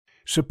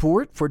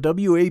Support for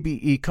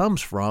WABE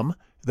comes from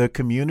the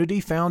Community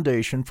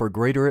Foundation for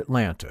Greater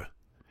Atlanta.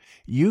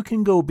 You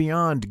can go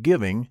beyond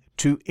giving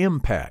to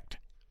impact.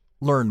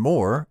 Learn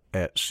more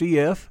at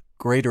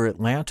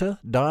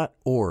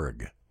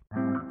cfgreateratlanta.org.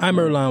 I'm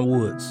Earlonne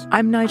Woods.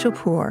 I'm Nigel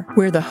Poor.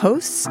 We're the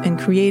hosts and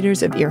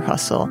creators of Ear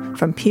Hustle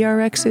from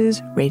PRX's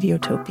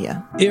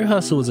Radiotopia. Ear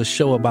Hustle is a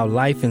show about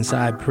life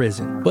inside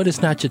prison, but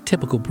it's not your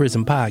typical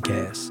prison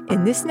podcast.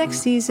 In this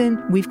next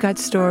season, we've got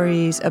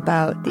stories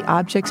about the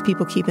objects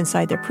people keep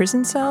inside their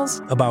prison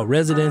cells, about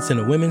residents in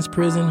a women's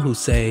prison who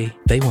say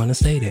they want to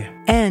stay there,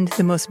 and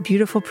the most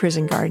beautiful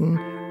prison garden.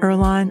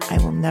 Earlonne, I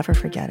will never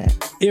forget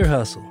it. Ear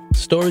Hustle.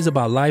 Stories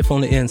about life on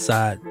the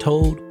inside,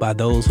 told by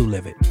those who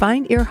live it.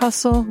 Find Ear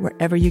Hustle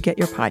wherever you get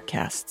your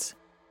podcasts.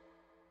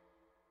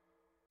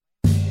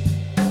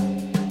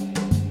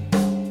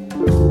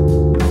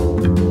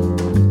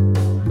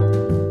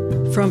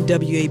 From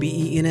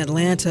WABE in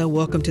Atlanta,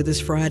 welcome to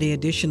this Friday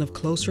edition of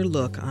Closer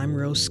Look. I'm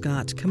Rose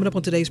Scott. Coming up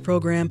on today's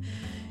program,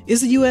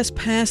 is the U.S.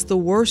 past the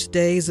worst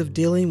days of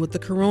dealing with the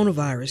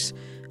coronavirus?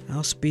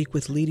 I'll speak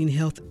with leading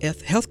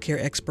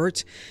healthcare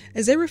experts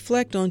as they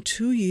reflect on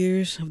 2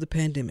 years of the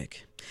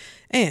pandemic.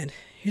 And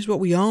here's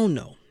what we all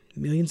know.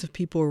 Millions of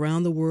people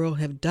around the world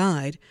have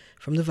died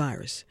from the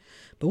virus.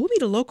 But we'll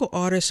meet a local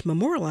artist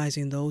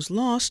memorializing those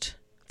lost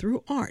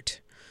through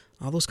art.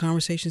 All those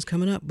conversations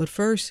coming up. But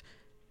first,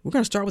 we're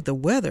going to start with the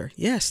weather.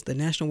 Yes, the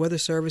National Weather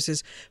Service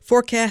is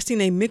forecasting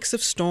a mix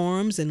of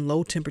storms and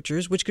low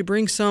temperatures, which could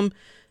bring some,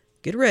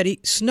 get ready,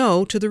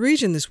 snow to the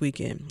region this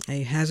weekend.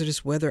 A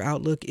hazardous weather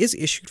outlook is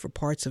issued for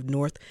parts of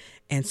North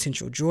and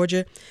Central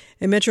Georgia.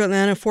 In Metro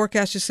Atlanta,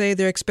 forecasters say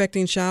they're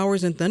expecting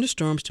showers and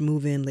thunderstorms to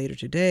move in later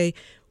today,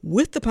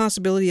 with the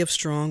possibility of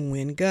strong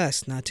wind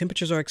gusts. Now,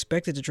 temperatures are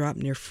expected to drop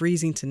near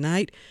freezing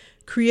tonight,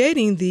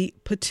 creating the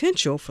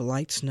potential for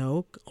light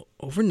snow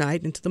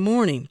overnight into the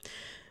morning.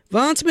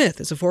 Vaughn Smith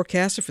is a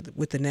forecaster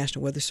with the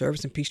National Weather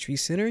Service and Peachtree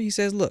Center. He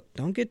says, look,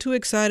 don't get too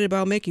excited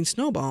about making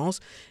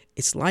snowballs.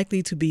 It's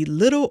likely to be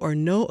little or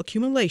no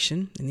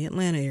accumulation in the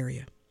Atlanta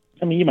area.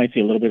 I mean, you might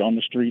see a little bit on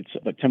the streets,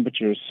 but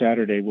temperatures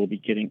Saturday will be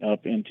getting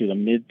up into the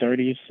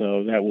mid-30s,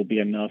 so that will be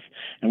enough.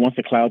 And once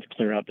the clouds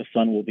clear out, the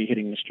sun will be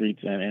hitting the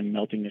streets and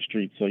melting the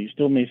streets. So you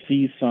still may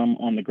see some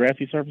on the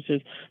grassy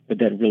surfaces, but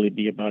that'd really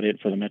be about it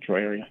for the metro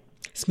area.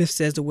 Smith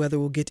says the weather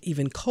will get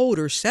even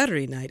colder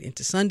Saturday night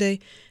into Sunday,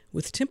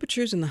 with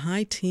temperatures in the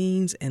high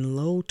teens and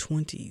low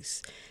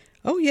 20s.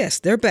 Oh, yes,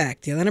 they're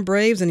back. The Atlanta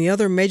Braves and the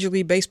other Major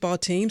League Baseball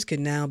teams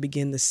can now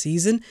begin the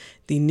season.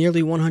 The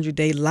nearly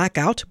 100-day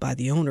lockout by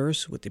the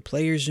owners with the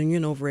Players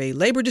Union over a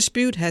labor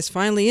dispute has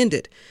finally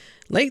ended.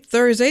 Late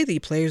Thursday, the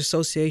Players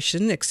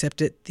Association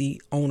accepted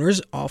the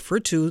owners' offer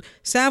to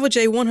salvage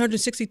a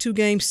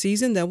 162-game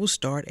season that will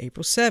start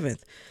April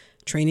 7th.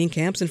 Training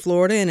camps in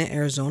Florida and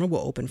Arizona will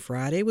open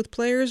Friday, with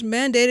players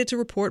mandated to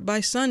report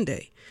by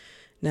Sunday.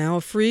 Now,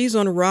 a freeze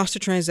on a roster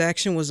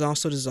transaction was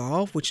also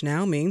dissolved, which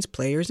now means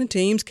players and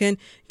teams can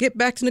get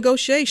back to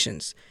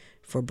negotiations.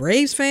 For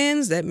Braves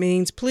fans, that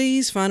means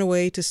please find a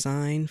way to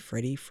sign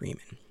Freddie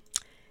Freeman.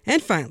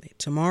 And finally,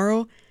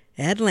 tomorrow,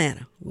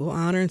 Atlanta will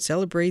honor and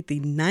celebrate the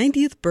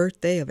 90th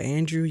birthday of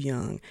Andrew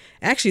Young.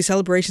 Actually,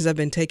 celebrations have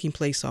been taking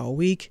place all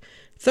week.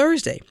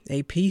 Thursday,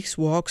 a peace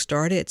walk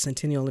started at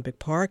Centennial Olympic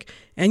Park,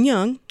 and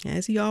Young,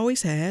 as he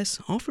always has,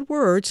 offered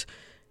words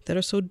that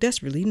are so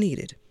desperately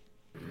needed.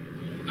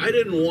 I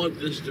didn't want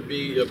this to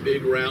be a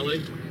big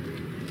rally.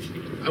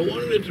 I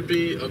wanted it to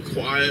be a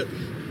quiet,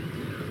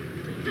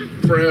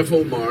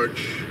 prayerful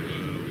march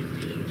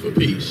for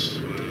peace.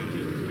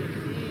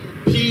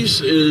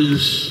 Peace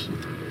is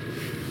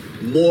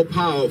more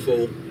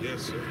powerful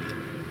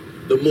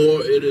the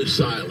more it is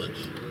silent.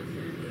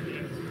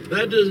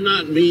 That does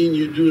not mean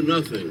you do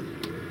nothing,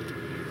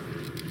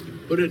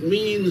 but it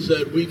means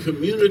that we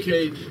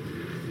communicate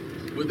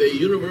with a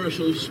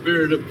universal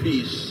spirit of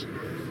peace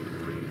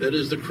that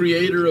is the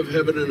creator of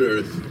heaven and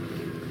earth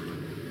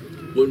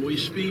when we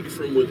speak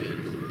from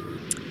within.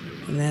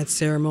 And that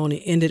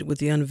ceremony ended with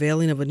the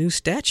unveiling of a new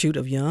statue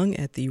of Young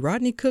at the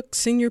Rodney Cook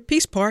Senior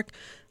Peace Park,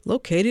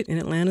 located in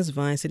Atlanta's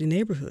Vine City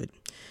neighborhood.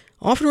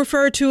 Often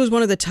referred to as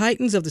one of the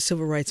titans of the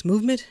civil rights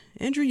movement,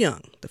 Andrew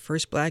Young, the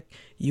first black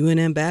UN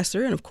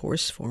ambassador and, of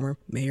course, former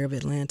mayor of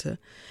Atlanta.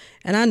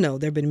 And I know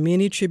there have been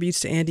many tributes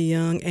to Andy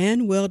Young,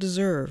 and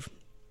well-deserved.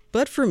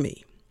 But for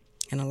me,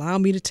 and allow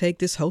me to take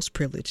this host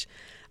privilege,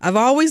 I've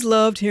always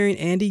loved hearing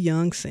Andy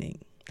Young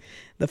sing.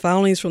 The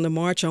following is from the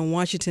March on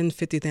Washington's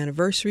 50th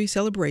anniversary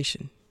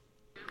celebration.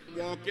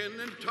 Walking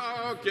and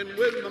talking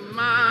with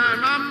my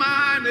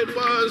mind it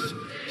was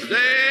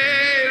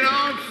stayed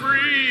on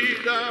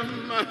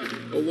freedom.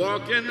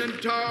 Walking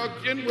and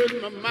talking with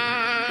my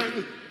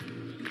mind,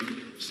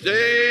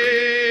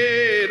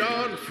 stayed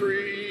on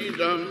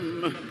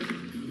freedom.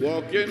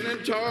 Walking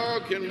and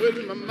talking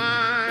with my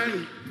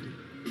mind,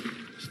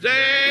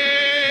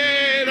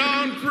 stayed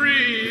on freedom.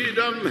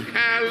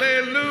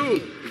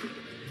 Hallelujah,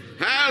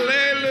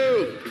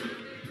 hallelujah,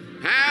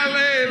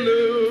 hallelujah.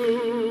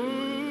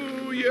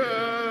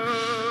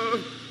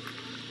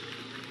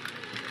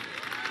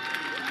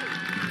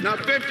 Now,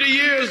 50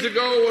 years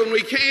ago when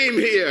we came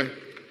here,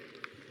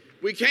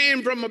 we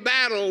came from a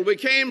battle. We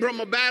came from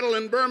a battle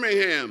in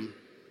Birmingham.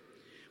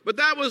 But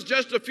that was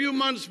just a few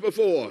months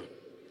before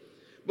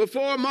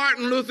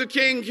Martin Luther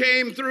King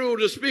came through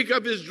to speak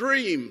of his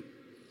dream.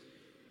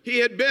 He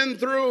had been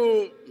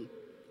through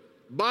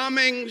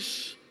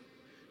bombings,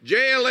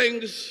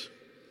 jailings,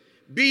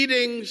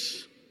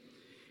 beatings.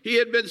 He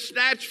had been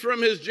snatched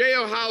from his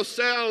jailhouse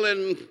cell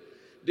in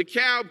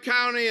DeKalb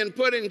County and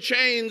put in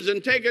chains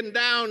and taken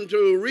down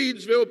to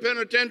Reidsville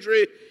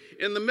Penitentiary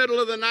in the middle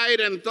of the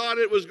night and thought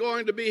it was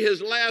going to be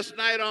his last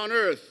night on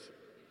earth.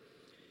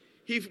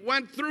 He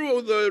went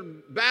through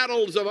the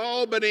battles of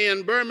Albany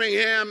and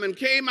Birmingham and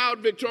came out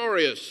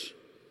victorious.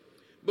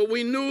 But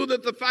we knew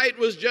that the fight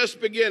was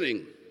just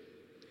beginning.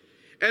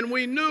 And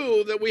we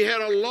knew that we had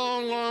a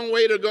long, long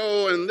way to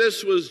go, and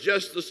this was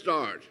just the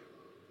start.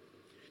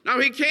 Now,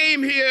 he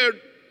came here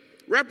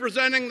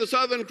representing the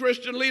Southern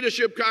Christian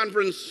Leadership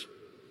Conference,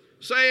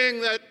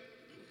 saying that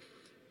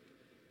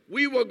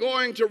we were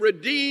going to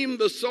redeem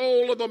the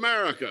soul of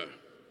America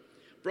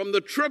from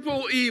the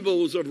triple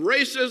evils of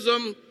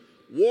racism,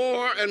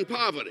 war, and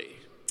poverty.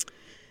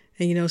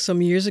 And you know,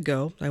 some years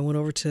ago, I went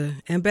over to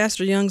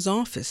Ambassador Young's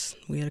office.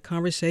 We had a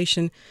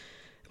conversation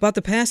about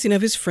the passing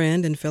of his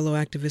friend and fellow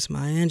activist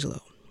Maya Angelou.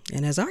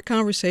 And as our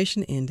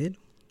conversation ended,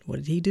 what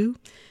did he do?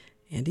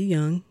 Andy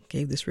Young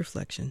gave this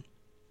reflection.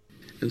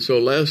 And so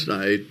last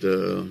night,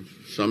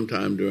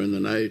 sometime during the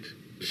night,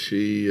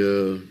 she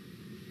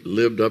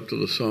lived up to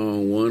the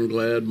song, "One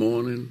Glad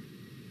Morning,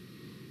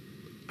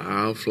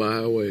 I'll Fly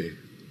Away.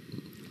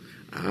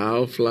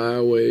 I'll fly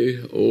away,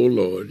 oh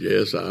Lord,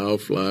 yes, I'll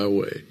fly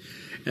away."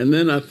 And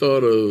then I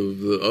thought of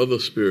the other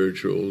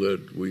spiritual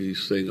that we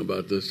sing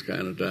about this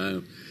kind of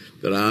time,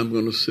 that I'm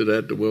going to sit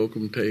at the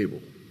welcome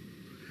table.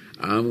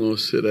 I'm going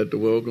to sit at the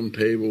welcome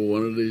table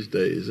one of these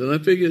days. And I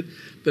figured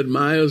that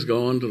Maya's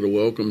gone to the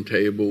welcome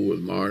table with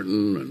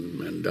Martin and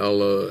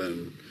Mandela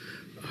and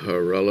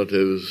her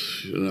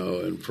relatives, you know,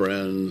 and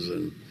friends.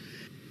 And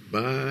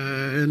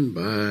by,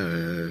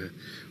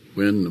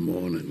 when the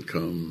morning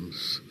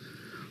comes,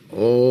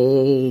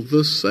 all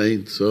the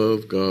saints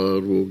of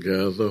God will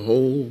gather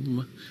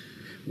home.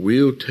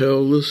 We'll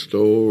tell the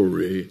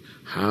story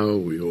how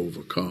we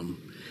overcome,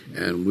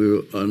 and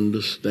we'll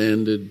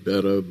understand it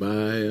better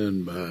by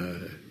and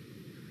by.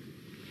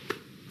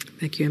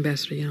 Thank you,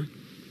 Ambassador Young.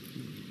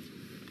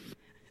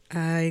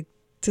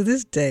 To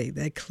this day,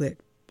 that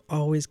clip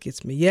always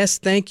gets me. Yes,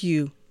 thank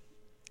you,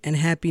 and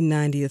happy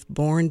 90th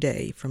Born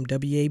Day from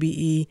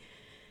WABE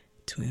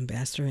to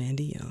Ambassador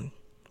Andy Young.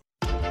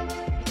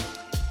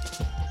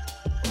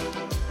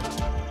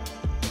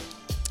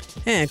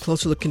 And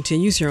Closer Look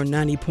continues here on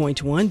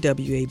 90.1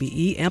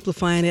 WABE,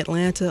 amplifying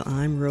Atlanta.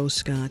 I'm Rose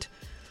Scott.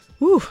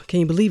 Whew, can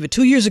you believe it?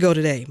 2 years ago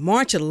today,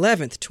 March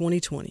 11th,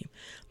 2020,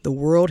 the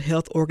World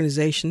Health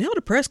Organization held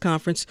a press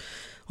conference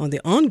on the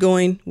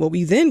ongoing, what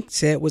we then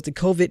said was the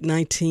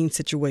COVID-19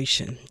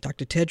 situation.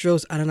 Dr.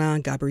 Tedros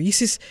Adhanom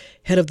Ghebreyesus,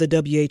 head of the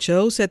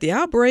WHO, said the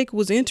outbreak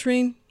was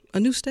entering a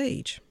new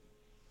stage.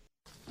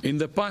 In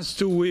the past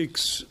 2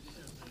 weeks,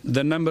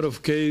 the number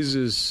of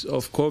cases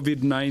of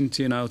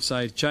COVID-19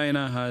 outside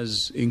China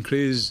has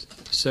increased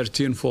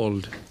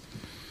 13-fold,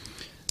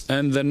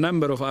 and the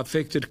number of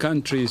affected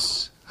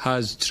countries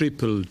has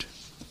tripled.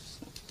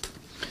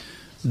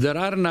 There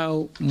are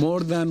now more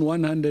than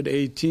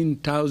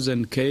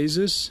 118,000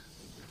 cases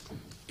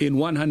in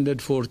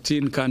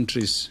 114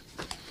 countries,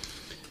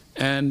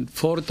 and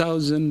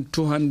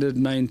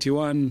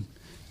 4,291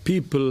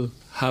 people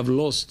have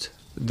lost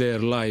their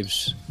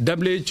lives.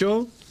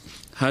 WHO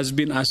has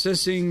been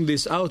assessing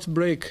this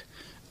outbreak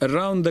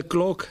around the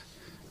clock,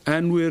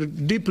 and we're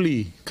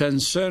deeply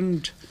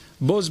concerned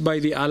both by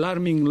the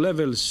alarming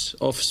levels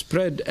of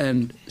spread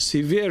and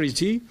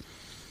severity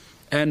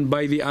and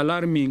by the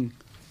alarming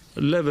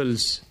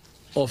levels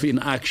of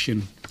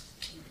inaction.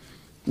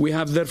 We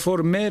have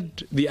therefore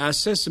made the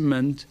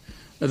assessment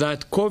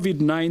that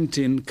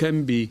COVID-19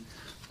 can be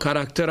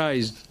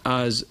characterized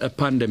as a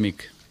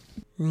pandemic.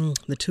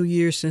 The 2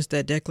 years since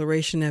that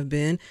declaration have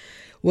been,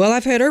 well,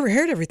 I've heard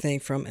everything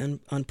from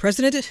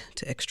unprecedented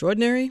to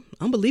extraordinary,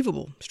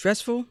 unbelievable,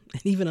 stressful,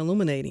 and even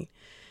illuminating.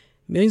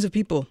 Millions of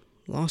people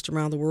lost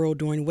around the world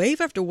during wave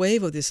after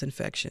wave of this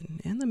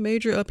infection and the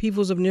major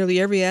upheavals of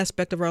nearly every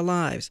aspect of our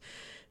lives.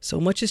 So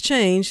much has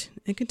changed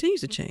and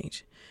continues to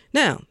change.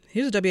 Now,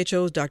 here's the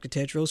WHO's Dr.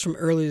 Tedros from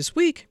earlier this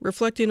week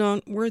reflecting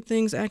on where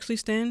things actually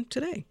stand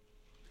today.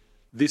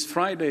 This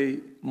Friday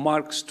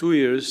marks 2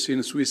 years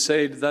since we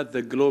said that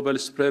the global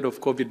spread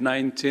of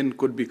COVID-19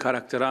 could be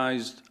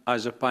characterized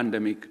as a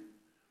pandemic.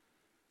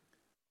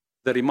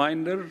 The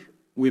reminder,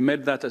 we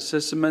made that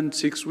assessment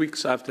 6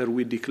 weeks after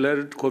we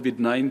declared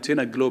COVID-19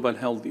 a global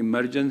health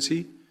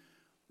emergency,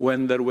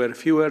 when there were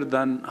fewer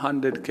than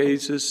 100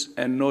 cases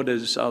and no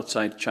deaths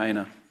outside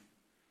China.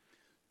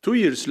 2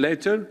 years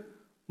later,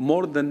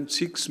 more than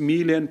 6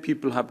 million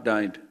people have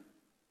died.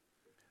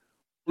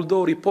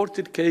 Although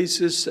reported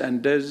cases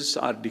and deaths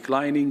are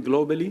declining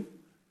globally,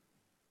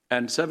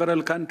 and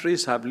several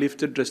countries have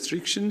lifted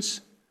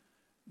restrictions,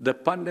 the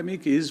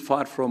pandemic is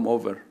far from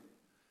over,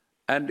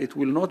 and it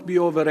will not be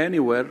over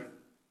anywhere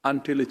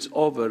until it's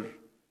over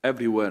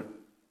everywhere.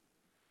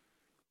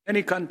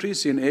 Many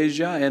countries in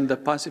Asia and the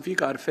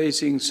Pacific are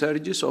facing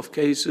surges of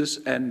cases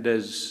and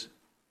deaths.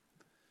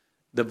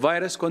 The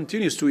virus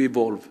continues to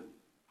evolve,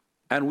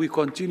 and we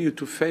continue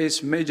to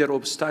face major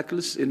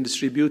obstacles in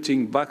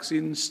distributing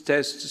vaccines,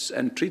 tests,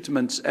 and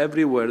treatments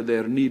everywhere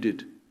they're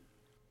needed.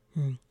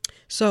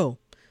 So,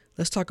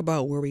 let's talk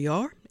about where we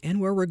are and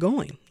where we're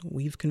going.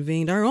 We've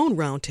convened our own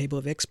roundtable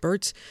of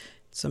experts.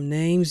 Some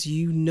names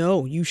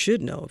you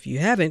should know. If you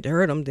haven't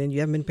heard them, then you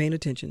haven't been paying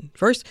attention.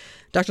 First,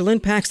 Dr. Lynn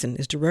Paxton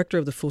is director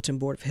of the Fulton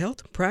Board of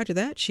Health. Prior to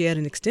that, she had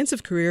an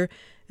extensive career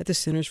at the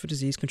Centers for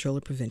Disease Control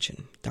and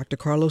Prevention. Dr.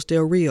 Carlos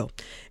Del Rio,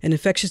 an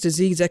infectious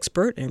disease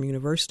expert at Emory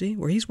University,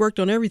 where he's worked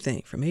on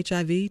everything from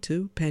HIV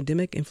to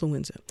pandemic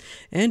influenza.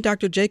 And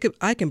Dr. Jacob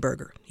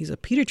Eichenberger, he's a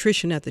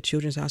pediatrician at the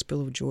Children's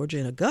Hospital of Georgia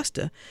in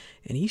Augusta,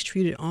 and he's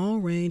treated all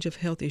range of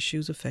health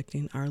issues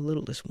affecting our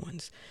littlest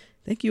ones.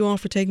 Thank you all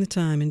for taking the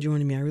time and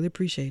joining me. I really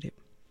appreciate it.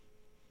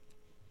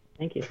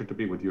 Thank you. Pleasure to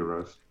be with you,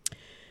 Rose.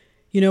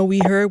 We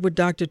heard what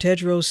Dr.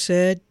 Tedros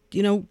said.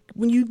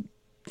 When you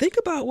think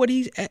about what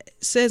he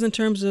says in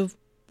terms of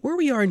where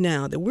we are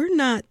now,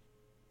 that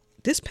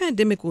this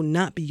pandemic will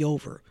not be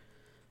over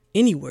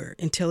anywhere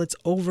until it's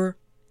over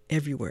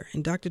everywhere.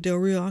 And Dr. Del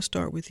Rio, I'll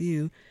start with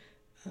you.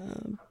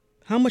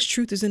 How much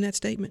truth is in that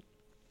statement?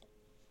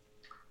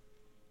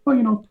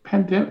 Well,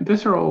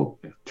 these are all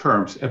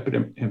terms,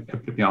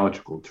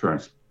 epidemiological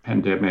terms,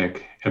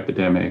 pandemic,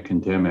 epidemic,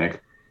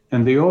 endemic,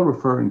 and they all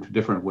refer to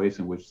different ways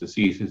in which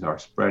diseases are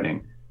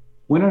spreading.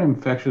 When an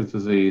infectious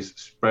disease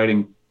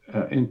spreading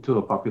into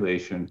a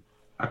population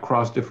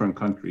across different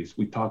countries,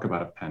 we talk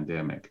about a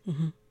pandemic.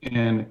 Mm-hmm.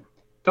 And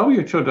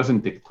WHO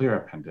doesn't declare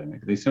a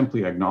pandemic. They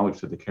simply acknowledge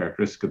that the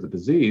characteristics of the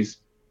disease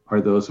are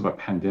those of a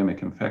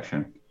pandemic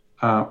infection.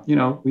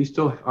 We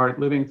still are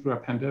living through a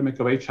pandemic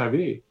of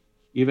HIV.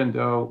 Even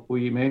though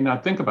we may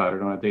not think about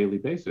it on a daily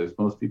basis,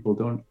 most people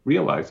don't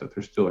realize that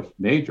there's still a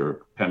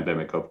major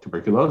pandemic of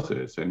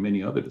tuberculosis and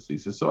many other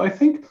diseases. So I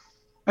think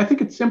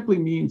it simply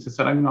means it's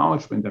an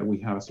acknowledgement that we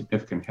have a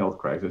significant health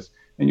crisis.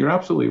 And you're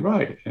absolutely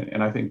right.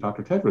 And I think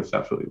Dr. Tedros is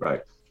absolutely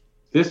right.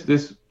 This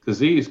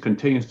disease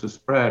continues to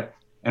spread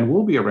and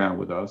will be around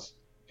with us.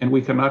 And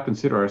we cannot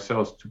consider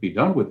ourselves to be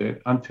done with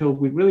it until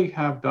we really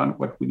have done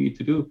what we need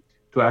to do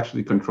to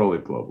actually control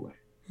it globally.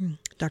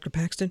 Dr.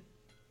 Paxton?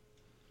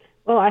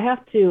 Well, I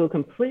have to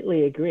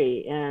completely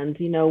agree. And,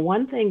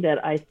 one thing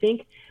that I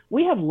think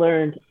we have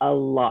learned a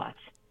lot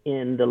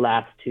in the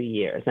last 2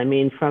 years. I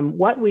mean, from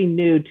what we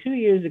knew 2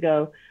 years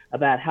ago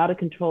about how to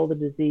control the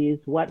disease,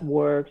 what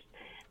works,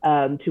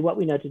 to what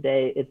we know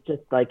today, it's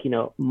just like,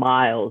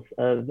 miles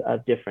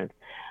of difference.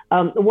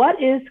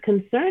 What is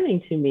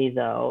concerning to me,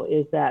 though,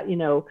 is that,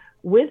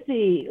 with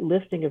the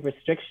lifting of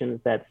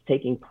restrictions that's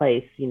taking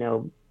place,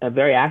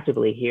 very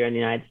actively here in the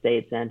United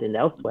States and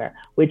elsewhere,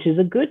 which is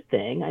a good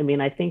thing. I mean,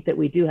 I think that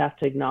we do have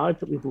to acknowledge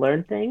that we've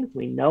learned things.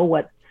 We know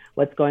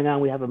what's going on.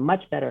 We have a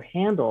much better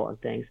handle on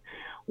things.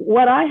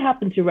 What I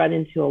happen to run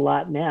into a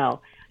lot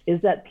now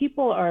is that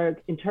people are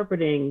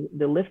interpreting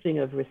the lifting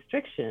of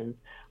restrictions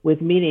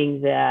with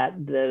meaning that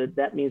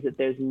that means that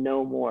there's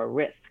no more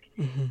risk.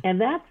 Mm-hmm.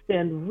 And that's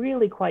been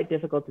really quite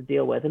difficult to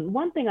deal with. And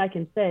one thing I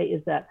can say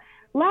is that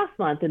last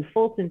month in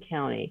Fulton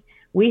County,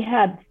 we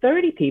had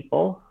 30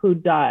 people who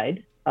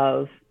died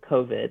of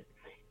COVID,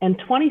 and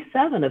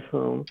 27 of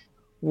whom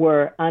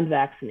were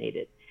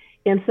unvaccinated.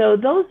 And so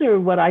those are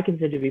what I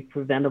consider to be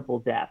preventable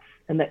deaths,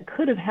 and that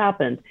could have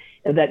happened,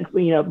 that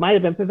might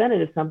have been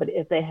prevented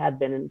if they had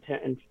been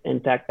in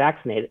fact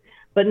vaccinated.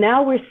 But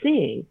now we're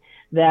seeing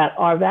that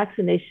our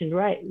vaccination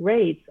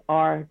rates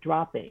are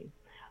dropping.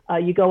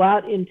 You go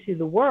out into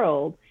the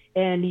world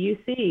and you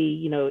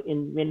see,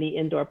 in many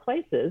indoor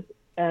places,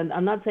 and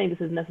I'm not saying this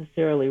is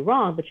necessarily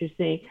wrong, but you're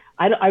seeing,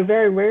 I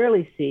very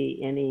rarely see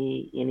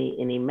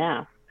any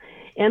masks.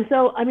 And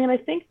so, I mean, I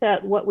think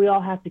that what we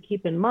all have to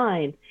keep in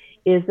mind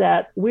is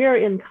that we're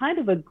in kind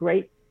of a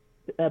great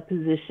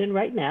position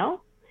right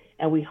now,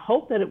 and we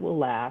hope that it will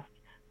last,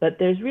 but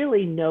there's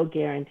really no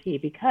guarantee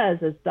because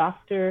as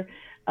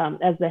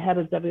the head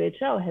of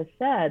WHO has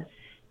said,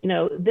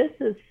 this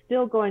is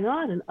still going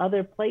on in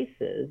other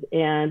places,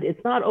 and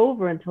it's not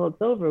over until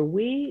it's over.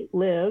 We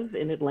live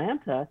in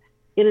Atlanta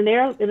in an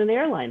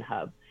airline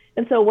hub,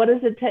 and so what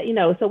does it take?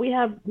 So we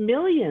have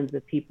millions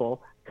of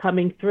people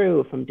coming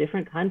through from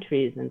different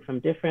countries and from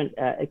different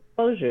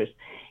exposures,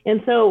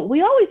 and so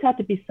we always have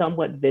to be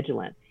somewhat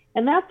vigilant.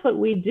 And that's what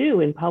we do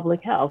in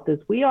public health: is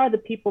we are the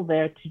people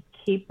there to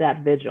keep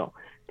that vigil,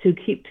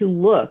 to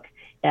look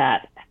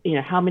at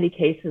how many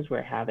cases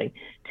we're having,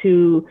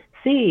 to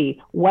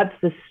see what's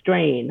the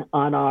strain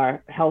on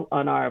our health,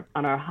 on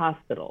our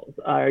hospitals,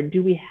 or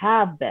do we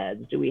have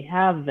beds, do we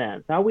have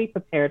vents, are we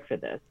prepared for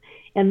this,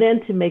 and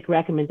then to make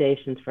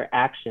recommendations for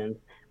actions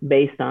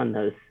based on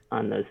those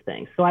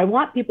things. So I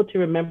want people to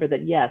remember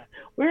that yes,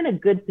 we're in a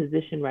good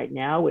position right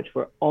now, which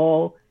we're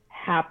all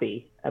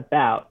happy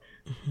about,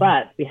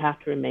 but we have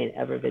to remain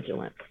ever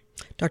vigilant.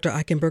 Dr.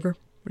 Eichenberger,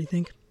 what do you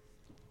think?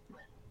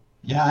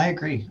 Yeah, I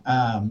agree,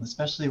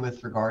 especially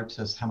with regard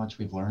to how much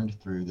we've learned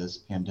through this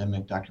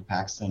pandemic. Dr.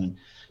 Paxton and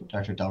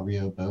Dr. Del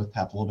Rio both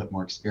have a little bit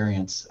more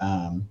experience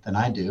than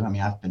I do. I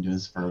mean, I've been doing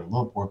this for a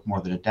little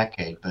more than a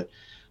decade, but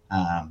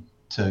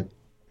to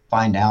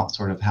find out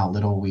sort of how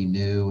little we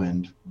knew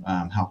and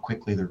how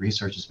quickly the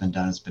research has been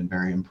done has been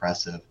very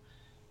impressive.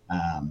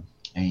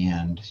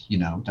 And, you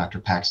know, Dr.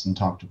 Paxton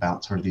talked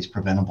about sort of these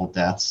preventable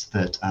deaths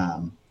that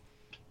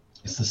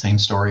it's the same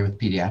story with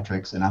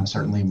pediatrics. And I'm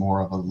certainly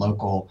more of a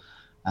local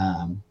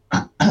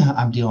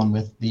I'm dealing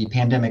with the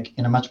pandemic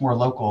in a much more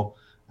local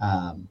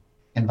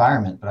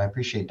environment, but I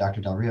appreciate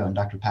Dr. Del Rio and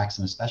Dr.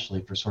 Paxton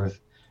especially for sort of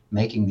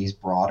making these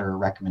broader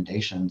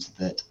recommendations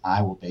that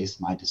I will base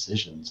my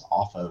decisions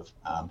off of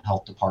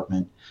health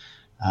department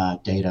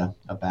data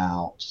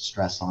about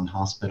stress on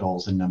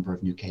hospitals and number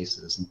of new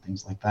cases and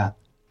things like that.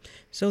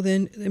 So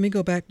then let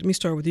me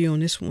start with you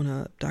on this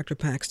one, Dr.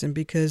 Paxton,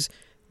 because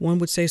one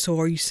would say, so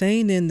are you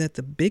saying then that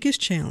the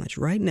biggest challenge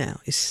right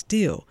now is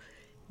still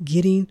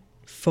getting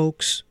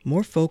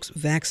more folks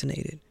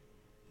vaccinated?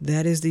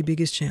 That is the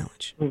biggest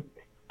challenge.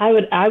 I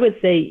would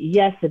say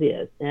yes, it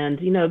is. And,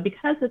 you know,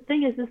 because the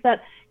thing is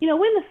that, you know,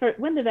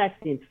 when the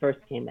vaccines first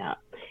came out,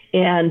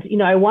 and, you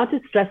know, I want to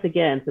stress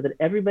again so that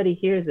everybody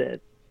hears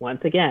it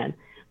once again,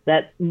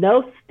 that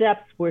no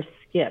steps were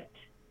skipped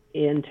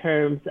in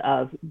terms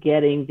of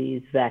getting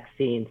these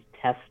vaccines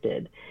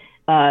tested.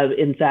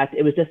 In fact,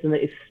 it was just an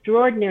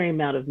extraordinary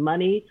amount of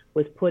money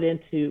was put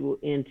into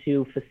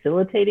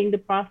facilitating the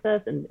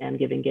process and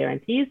giving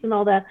guarantees and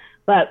all that.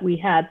 But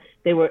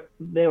they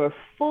were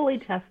fully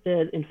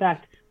tested. In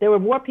fact, there were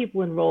more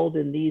people enrolled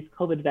in these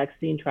COVID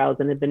vaccine trials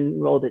than had been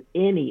enrolled in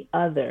any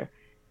other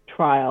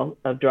trial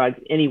of drugs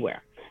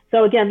anywhere.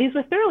 So again, these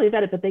were thoroughly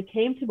vetted, but they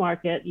came to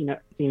market,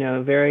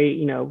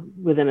 very,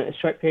 within a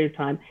short period of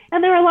time.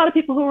 And there were a lot of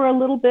people who were a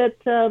little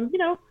bit,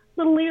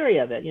 little leery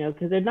of it,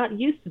 because they're not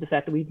used to the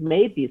fact that we've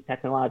made these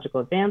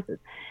technological advances.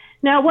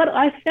 Now, what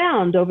I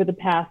found over the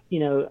past,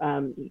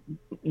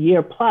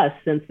 year plus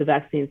since the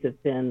vaccines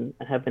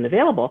have been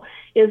available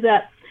is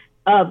that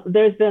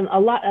there's been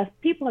a lot, as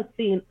people have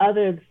seen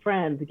other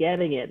friends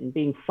getting it and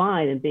being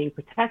fine and being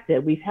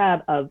protected. We've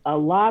had a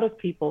lot of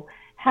people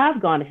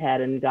have gone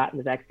ahead and gotten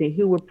the vaccine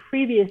who were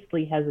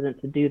previously hesitant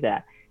to do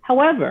that.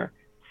 However,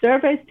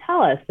 surveys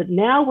tell us that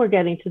now we're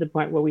getting to the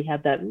point where we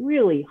have that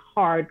really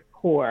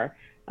hardcore.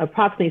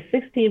 Approximately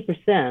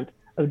 16%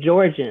 of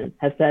Georgians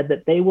have said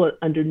that they will,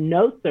 under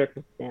no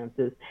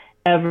circumstances,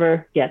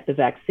 ever get the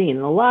vaccine.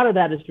 And a lot of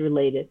that is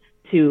related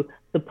to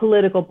the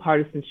political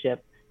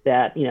partisanship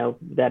that,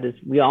 that is,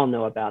 we all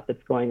know about,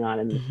 that's going on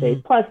in the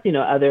state, plus,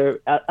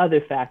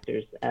 other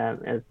factors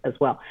as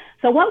well.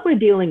 So what we're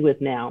dealing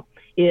with now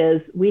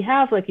is we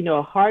have a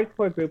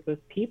hardcore group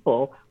of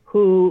people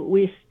who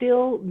we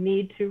still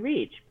need to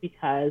reach,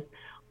 because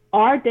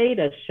our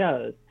data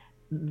shows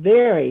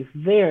very,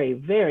 very,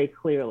 very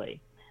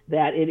clearly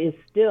that it is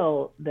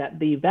still that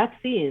the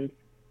vaccines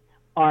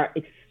are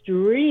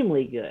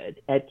extremely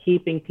good at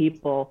keeping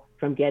people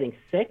from getting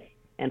sick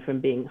and from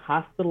being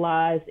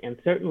hospitalized and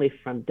certainly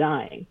from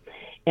dying.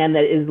 And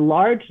that is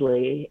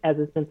largely, as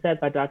has been said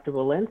by Dr.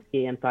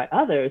 Walensky and by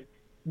others,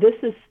 this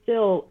is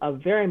still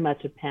very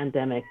much a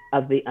pandemic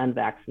of the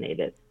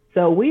unvaccinated.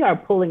 So we are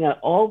pulling out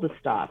all the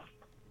stops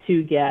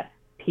to get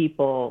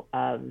people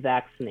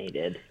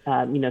vaccinated,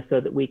 so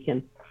that we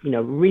can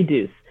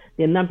reduce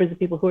the numbers of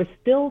people who are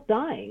still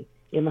dying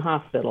in the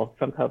hospital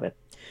from COVID.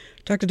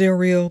 Dr. Del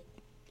Rio,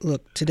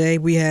 look, today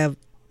we have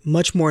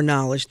much more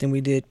knowledge than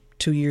we did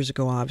 2 years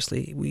ago,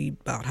 obviously,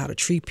 about how to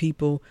treat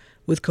people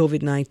with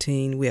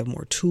COVID-19. We have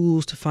more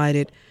tools to fight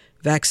it,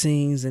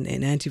 vaccines and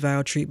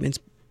antiviral treatments.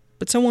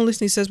 But someone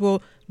listening says,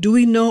 well, do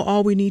we know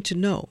all we need to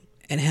know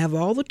and have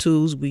all the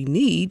tools we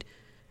need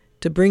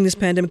to bring this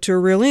pandemic to a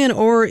real end?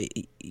 Or,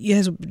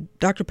 as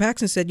Dr.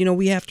 Paxton said,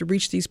 we have to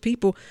reach these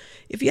people.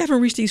 If you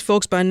haven't reached these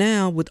folks by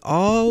now with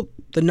all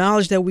the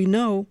knowledge that we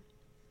know,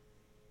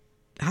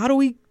 how do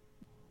we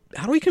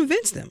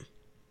convince them?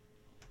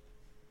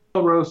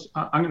 Well, Rose,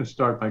 I'm going to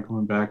start by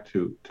going back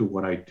to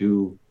what I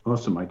do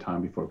most of my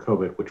time before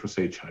COVID, which was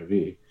HIV.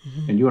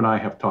 Mm-hmm. And you and I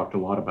have talked a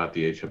lot about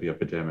the HIV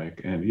epidemic.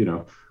 And,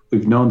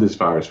 we've known this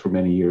virus for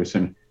many years,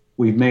 and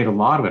we've made a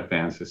lot of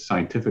advances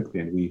scientifically,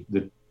 and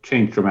we've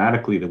changed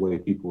dramatically the way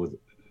people with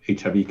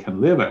HIV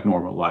can live a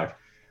normal life.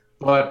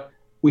 But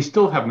we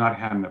still have not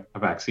had a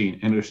vaccine,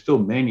 and there's still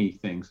many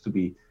things to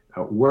be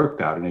worked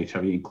out in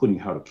HIV, including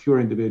how to cure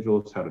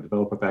individuals, how to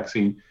develop a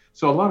vaccine.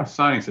 So a lot of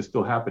science is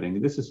still happening.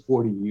 And this is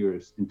 40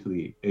 years into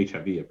the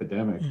HIV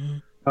epidemic. Mm-hmm.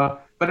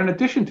 But in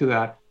addition to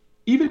that,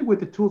 even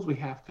with the tools we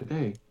have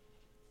today,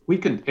 we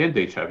can end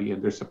HIV,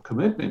 and there's a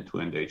commitment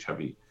to end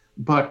HIV.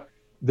 But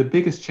the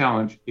biggest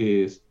challenge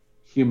is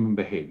human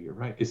behavior,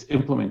 right? It's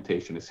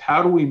implementation. It's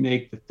how do we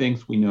make the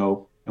things we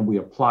know and we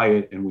apply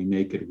it and we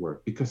make it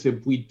work? Because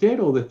if we did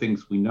all the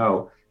things we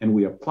know and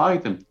we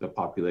applied them to the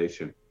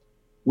population,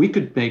 we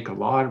could make a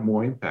lot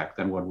more impact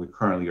than what we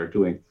currently are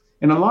doing.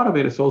 And a lot of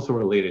it is also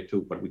related to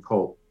what we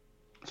call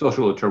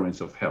social determinants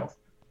of health.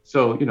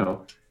 So,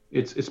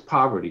 it's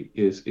poverty,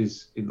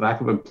 is lack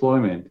of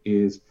employment,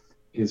 is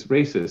is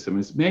racism,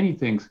 is many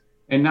things,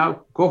 and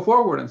now go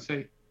forward and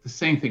say the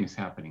same thing is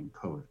happening in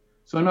COVID.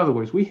 So in other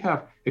words, we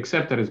have,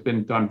 except that it's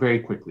been done very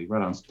quickly,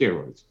 right on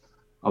steroids.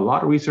 A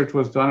lot of research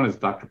was done, as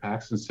Dr.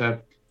 Paxton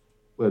said.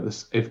 Well,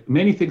 if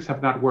many things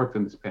have not worked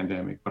in this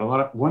pandemic,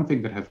 but one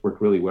thing that has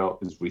worked really well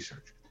is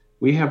research.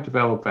 We have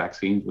developed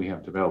vaccines, we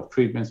have developed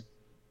treatments.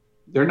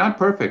 They're not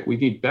perfect. We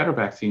need better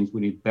vaccines,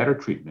 we need better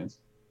treatments,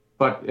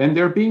 and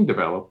they're being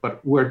developed,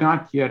 but we're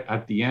not yet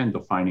at the end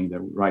of finding the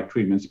right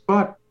treatments.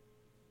 But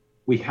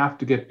we have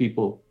to get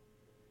people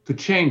to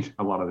change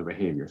a lot of their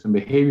behaviors. And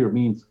behavior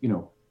means,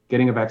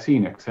 getting a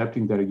vaccine,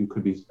 accepting that you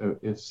could be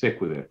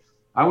sick with it.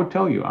 I would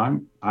tell you,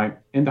 I'm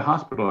in the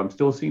hospital, I'm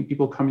still seeing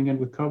people coming in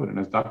with COVID. And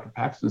as Dr.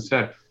 Paxton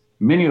said,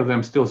 many of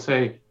them still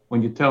say,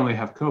 when you tell them they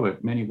have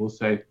COVID, many will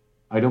say,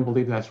 I don't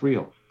believe that's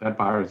real. That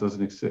virus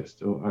doesn't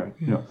exist.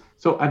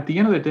 So at the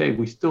end of the day,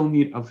 we still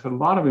need a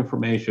lot of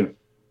information.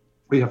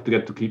 We have to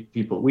get to keep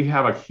people. We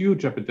have a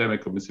huge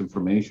epidemic of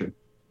misinformation.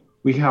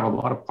 We have a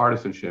lot of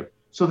partisanship.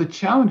 So the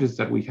challenges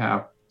that we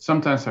have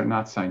sometimes are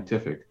not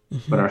scientific,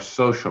 but are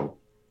social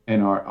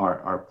and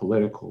are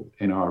political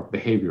and are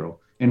behavioral.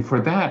 And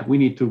for that, we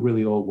need to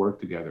really all work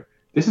together.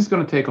 This is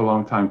going to take a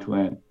long time to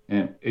end.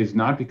 And it's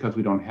not because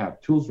we don't have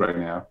tools right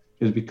now,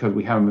 it's because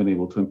we haven't been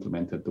able to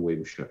implement it the way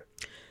we should.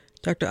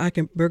 Dr.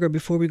 Eichenberger,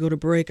 before we go to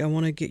break, I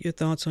want to get your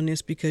thoughts on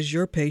this because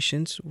your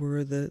patients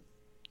were the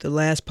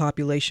last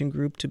population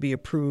group to be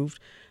approved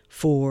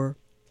for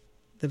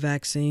the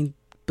vaccine.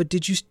 But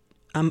did you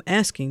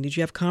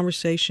have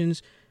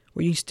conversations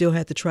where you still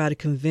had to try to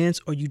convince,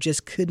 or you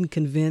just couldn't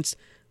convince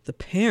the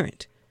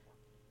parent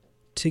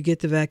to get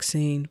the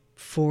vaccine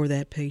for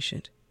that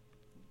patient?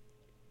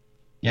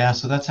 Yeah,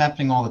 so that's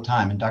happening all the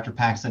time. And Dr.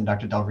 Paxton,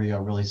 Dr. Del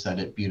Rio really said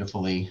it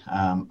beautifully.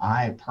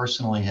 I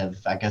personally have,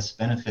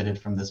 benefited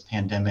from this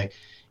pandemic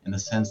in the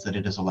sense that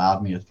it has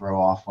allowed me to throw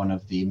off one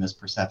of the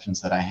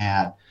misperceptions that I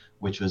had,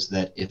 which was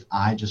that if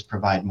I just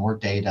provide more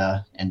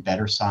data and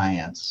better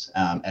science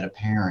at a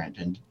parent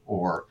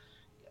or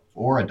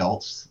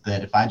adults,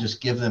 that if I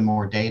just give them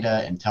more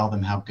data and tell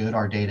them how good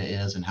our data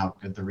is and how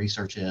good the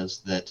research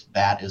is,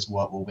 that is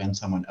what will win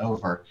someone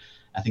over.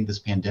 I think this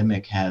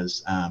pandemic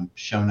has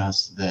shown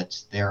us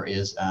that there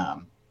is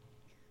a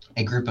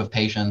group of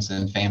patients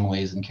and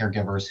families and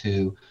caregivers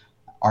who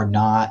are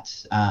not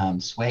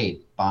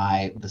swayed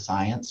by the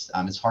science.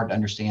 It's hard to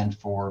understand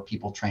for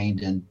people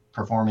trained in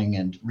performing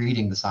and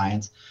reading the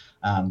science.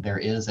 There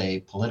is a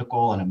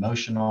political and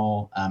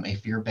emotional, a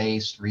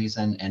fear-based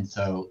reason. And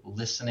so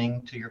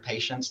listening to your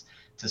patients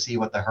to see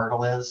what the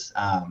hurdle is,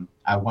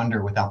 I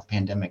wonder without the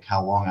pandemic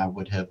how long I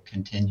would have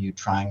continued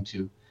trying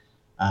to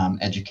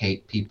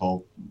educate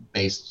people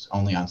based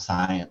only on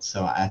science.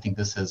 So I think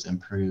this has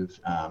improved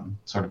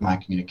sort of my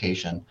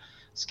communication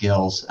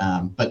skills.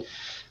 But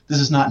this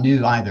is not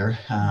new either.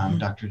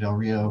 Dr. Del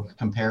Rio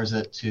compares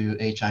it to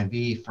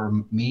HIV. For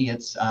me,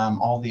 it's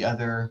all the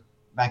other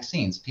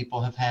vaccines.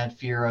 People have had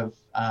fear of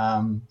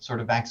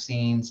sort of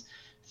vaccines,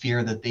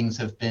 fear that things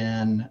have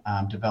been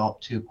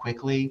developed too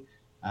quickly.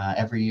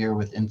 Every year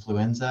with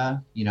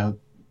influenza,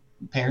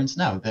 parents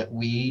know that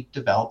we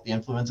developed the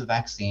influenza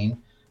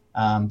vaccine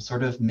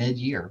sort of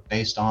mid-year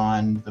based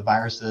on the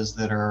viruses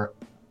that are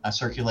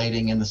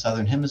circulating in the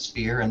Southern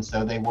Hemisphere. And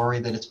so they worry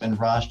that it's been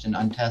rushed and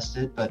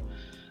untested. But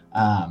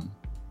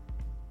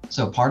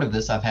so part of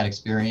this I've had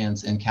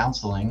experience in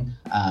counseling,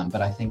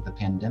 but I think the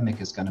pandemic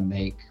is going to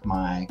make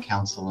my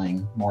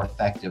counseling more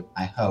effective,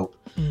 I hope.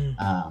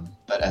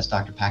 But as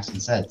Dr. Paxton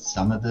said,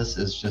 some of this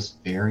is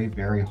just very,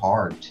 very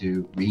hard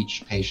to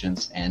reach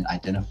patients and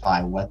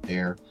identify what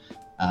their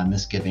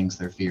misgivings,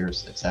 their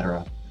fears,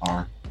 etc.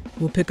 are.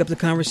 We'll pick up the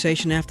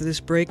conversation after this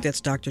break.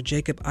 That's Dr.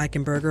 Jacob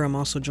Eichenberger. I'm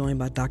also joined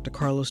by Dr.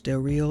 Carlos Del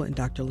Rio and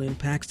Dr. Lynn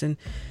Paxton.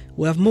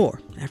 We'll have more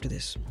after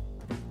this.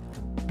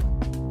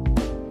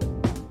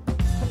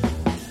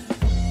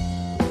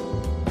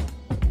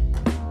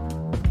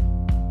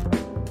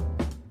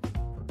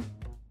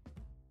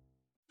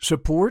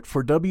 Support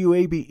for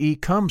WABE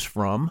comes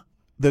from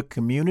the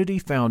Community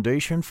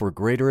Foundation for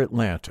Greater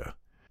Atlanta.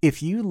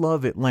 If you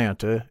love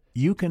Atlanta,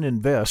 you can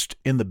invest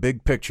in the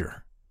big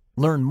picture.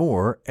 Learn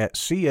more at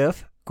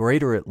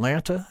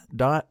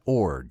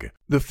cfgreateratlanta.org.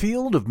 The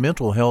field of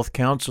mental health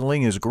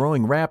counseling is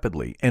growing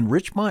rapidly, and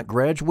Richmont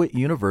Graduate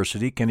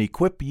University can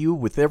equip you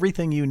with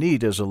everything you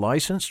need as a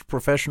licensed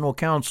professional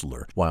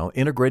counselor while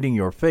integrating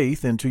your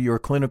faith into your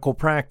clinical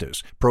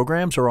practice.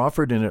 Programs are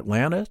offered in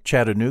Atlanta,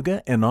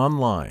 Chattanooga, and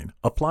online.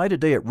 Apply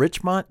today at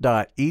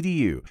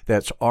richmont.edu.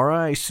 That's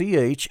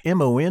richmont.edu.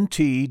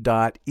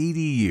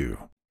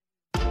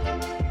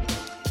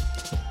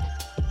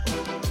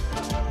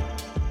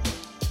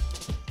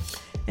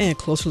 And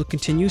Closer Look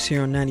continues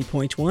here on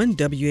 90.1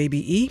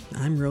 WABE.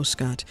 I'm Rose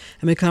Scott.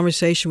 I'm in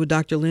conversation with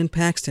Dr. Lynn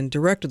Paxton,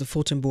 Director of the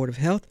Fulton Board of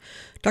Health,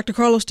 Dr.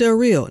 Carlos Del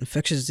Rio,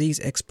 infectious disease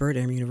expert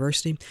at Emory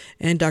University,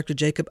 and Dr.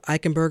 Jacob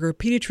Eichenberger,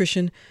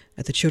 pediatrician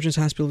at the Children's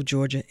Hospital of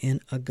Georgia in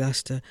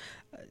Augusta.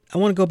 I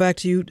want to go back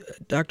to you,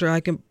 Dr.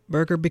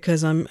 Eichenberger,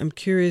 because I'm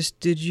curious,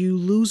 did you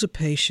lose a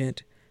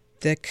patient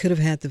that could have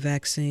had the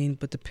vaccine,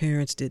 but the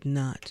parents did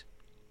not?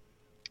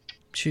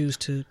 choose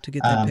to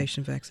get that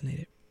patient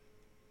vaccinated?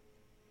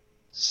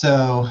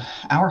 So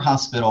our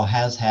hospital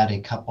has had a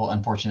couple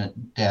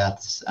unfortunate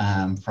deaths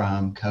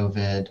from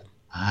COVID.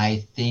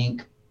 I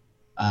think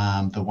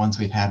the ones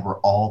we've had were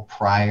all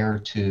prior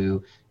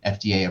to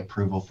FDA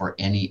approval for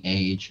any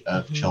age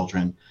of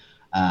children.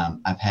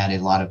 I've had a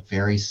lot of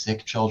very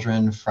sick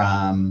children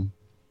from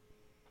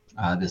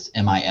this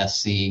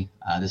MIS-C,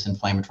 this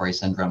inflammatory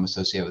syndrome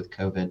associated with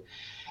COVID.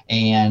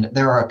 And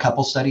there are a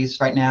couple studies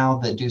right now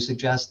that do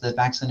suggest that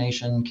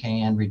vaccination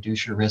can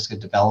reduce your risk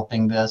of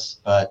developing this,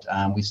 but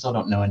we still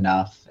don't know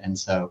enough. And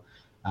so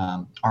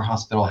our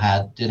hospital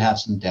did have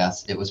some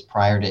deaths. It was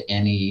prior to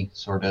any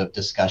sort of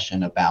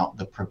discussion about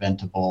the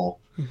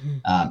preventable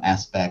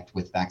aspect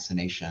with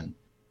vaccination.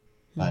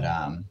 But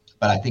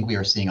I think we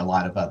are seeing a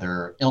lot of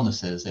other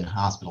illnesses and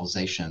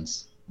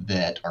hospitalizations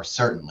that are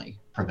certainly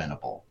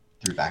preventable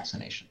through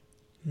vaccination.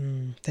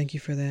 Thank you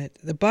for that.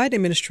 The Biden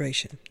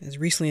administration has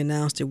recently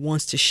announced it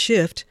wants to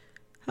shift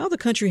how the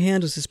country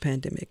handles this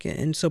pandemic.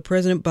 And so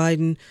President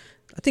Biden,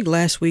 I think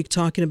last week,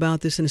 talking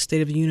about this in a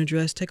State of the Union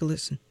address. Take a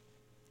listen.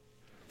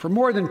 For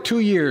more than 2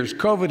 years,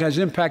 COVID has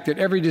impacted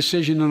every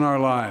decision in our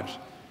lives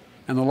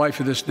and the life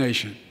of this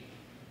nation.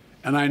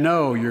 And I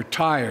know you're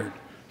tired,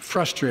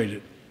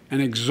 frustrated, and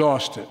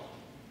exhausted.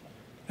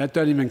 That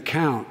doesn't even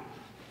count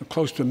the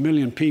close to 1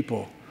 million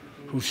people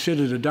who sit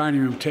at a dining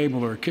room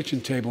table or a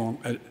kitchen table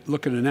and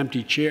look at an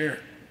empty chair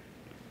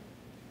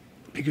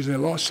because they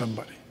lost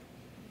somebody.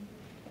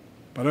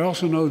 But I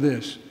also know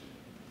this,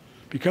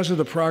 because of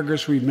the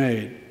progress we've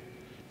made,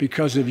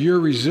 because of your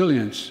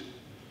resilience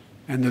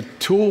and the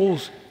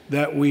tools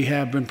that we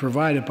have been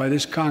provided by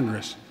this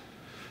Congress,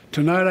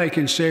 tonight I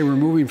can say we're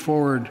moving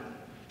forward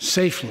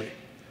safely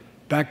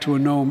back to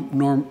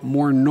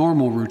more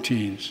normal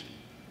routines.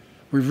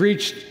 We've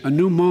reached a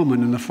new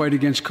moment in the fight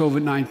against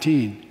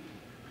COVID-19,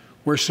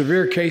 where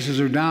severe cases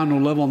are down to a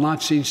level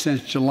not seen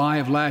since July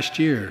of last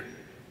year.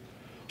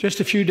 Just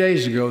a few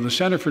days ago, the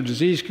Center for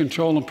Disease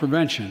Control and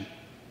Prevention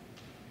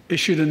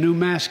issued a new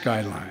mask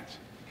guidelines.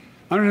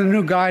 Under the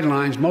new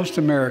guidelines, most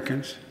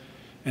Americans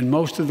and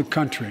most of the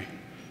country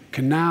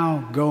can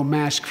now go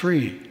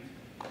mask-free.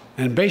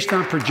 And based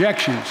on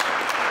projections,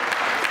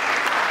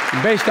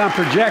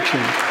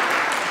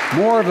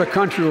 more of the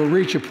country will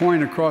reach a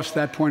point across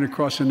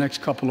the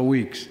next couple of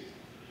weeks.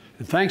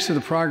 And thanks to the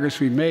progress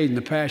we've made in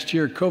the past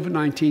year,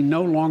 COVID-19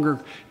 no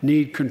longer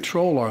need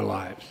control our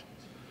lives.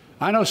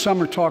 I know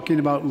some are talking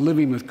about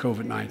living with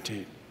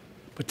COVID-19,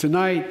 but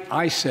tonight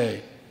I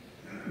say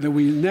that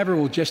we never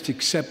will just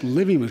accept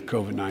living with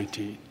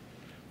COVID-19.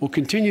 We'll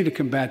continue to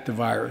combat the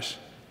virus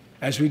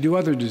as we do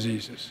other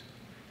diseases.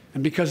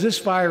 And because this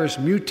virus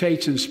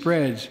mutates and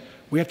spreads,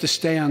 we have to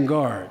stay on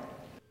guard.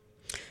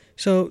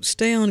 So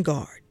stay on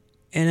guard.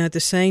 And at the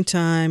same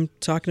time,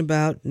 talking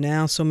about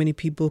now so many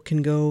people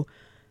can go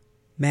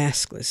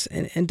maskless.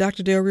 And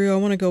Dr. Del Rio,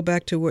 I want to go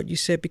back to what you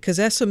said, because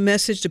that's a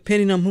message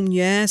depending on whom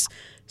you ask.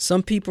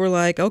 Some people are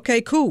like,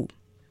 okay, cool,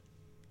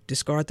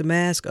 discard the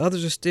mask.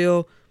 Others are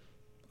still,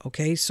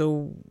 okay,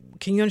 so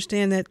can you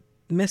understand that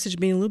message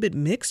being a little bit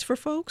mixed for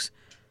folks?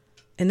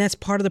 And that's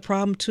part of the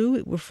problem,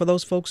 too, for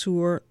those folks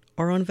who are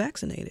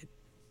unvaccinated.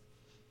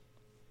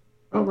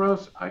 Well,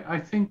 Rose, I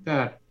think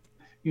that,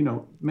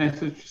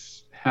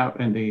 messages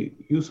and the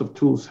use of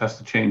tools has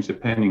to change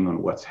depending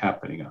on what's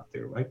happening out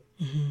there, right?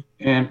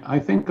 And I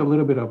think a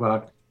little bit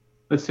about,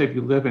 let's say if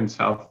you live in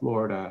South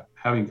Florida,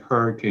 having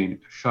hurricane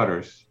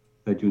shutters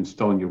that you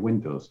install in your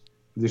windows.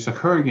 If there's a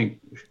hurricane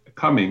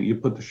coming, you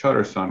put the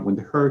shutters on. When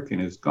the hurricane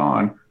is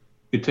gone,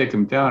 you take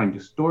them down and you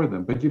store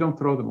them, but you don't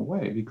throw them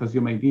away because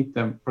you may need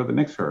them for the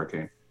next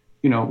hurricane.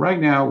 Right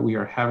now we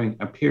are having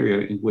a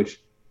period in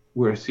which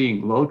we're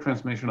seeing low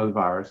transmission of the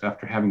virus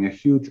after having a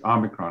huge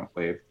Omicron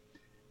wave.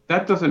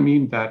 That doesn't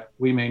mean that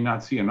we may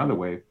not see another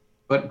wave,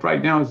 but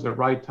right now is the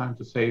right time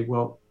to say,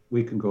 well,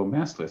 we can go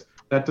maskless.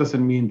 That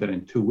doesn't mean that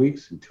in 2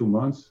 weeks, in 2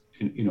 months,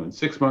 in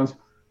 6 months,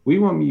 we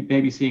will be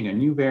maybe seeing a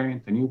new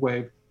variant, a new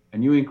wave, a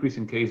new increase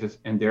in cases,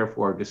 and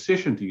therefore our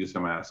decision to use a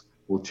mask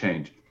will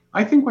change.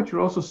 I think what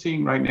you're also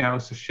seeing right now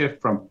is a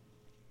shift from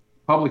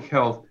public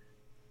health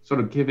sort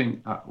of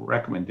giving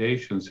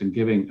recommendations and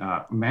giving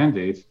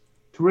mandates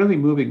to really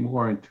moving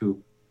more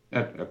into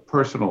a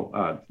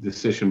personal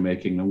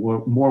decision-making and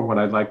more what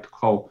I'd like to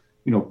call,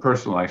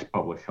 personalized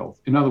public health.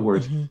 In other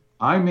words,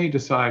 I may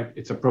decide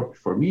it's appropriate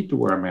for me to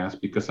wear a mask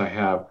because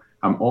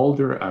I'm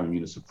older, I'm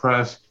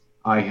immunosuppressed,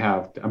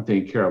 I'm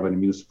taking care of an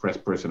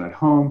immunosuppressed person at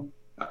home.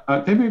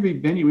 There may be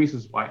many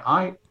reasons why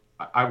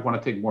I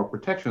want to take more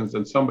protections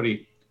than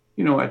somebody,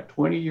 a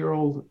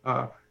 20-year-old,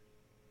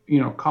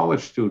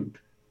 college student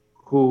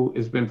who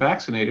has been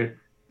vaccinated.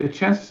 The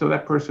chances of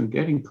that person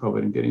getting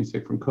COVID and getting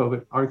sick from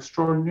COVID are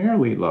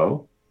extraordinarily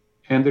low,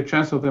 and the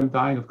chances of them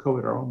dying of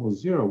COVID are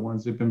almost zero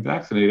once they've been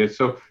vaccinated.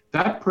 So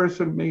that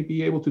person may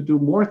be able to do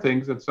more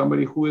things than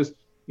somebody who is,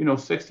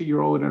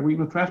 60-year-old and a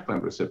renal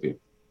transplant recipient.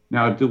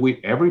 Now,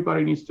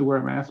 everybody needs to wear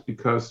a mask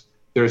because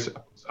there's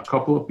a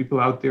couple of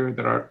people out there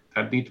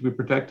that need to be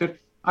protected?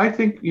 I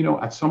think,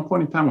 at some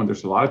point in time when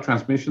there's a lot of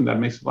transmission, that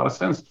makes a lot of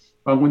sense.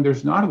 But when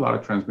there's not a lot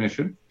of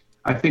transmission,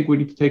 I think we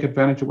need to take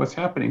advantage of what's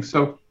happening.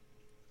 So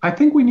I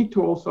think we need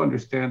to also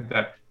understand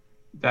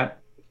that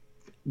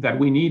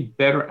we need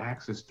better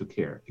access to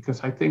care,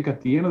 because I think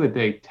at the end of the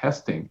day,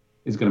 testing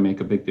is going to make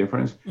a big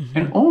difference. Mm-hmm.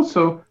 And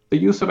also the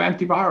use of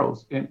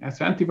antivirals. And as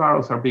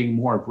antivirals are being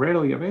more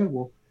readily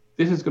available,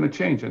 this is going to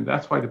change. And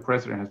that's why the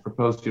president has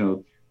proposed,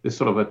 this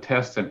sort of a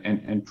test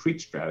and treat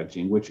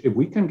strategy, in which if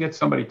we can get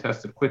somebody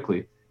tested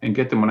quickly and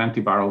get them on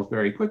antivirals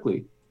very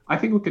quickly, I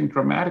think we can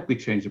dramatically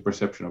change the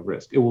perception of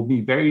risk. It will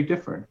be very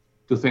different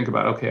to think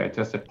about, okay, I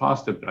tested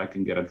positive, but I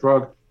can get a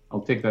drug.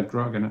 I'll take that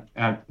drug, and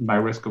my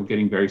risk of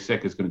getting very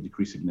sick is going to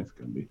decrease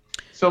significantly.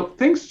 So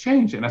things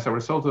change, and as a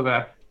result of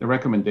that, the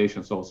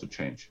recommendations also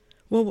change.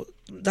 Well,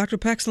 Dr.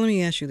 Paxton, let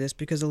me ask you this,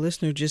 because a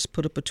listener just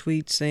put up a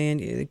tweet saying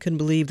they couldn't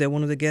believe that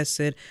one of the guests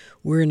said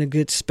we're in a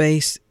good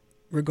space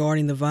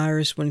regarding the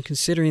virus, when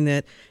considering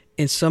that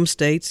in some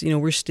states,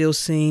 we're still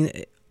seeing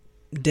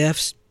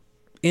deaths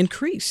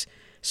increase.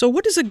 So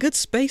what does a good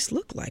space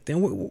look like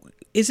then?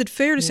 Is it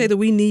fair to say that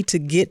we need to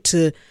get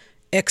to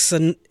X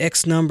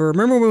number?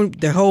 Remember when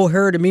the whole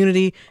herd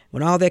immunity,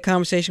 when all that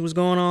conversation was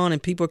going on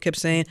and people kept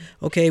saying,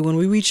 okay, when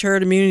we reach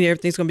herd immunity,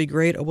 everything's going to be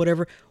great or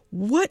whatever.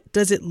 What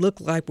does it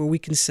look like where we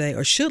can say,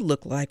 or should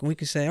look like when we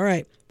can say, all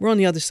right, we're on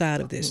the other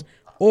side of this,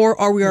 or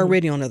are we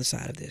already on the other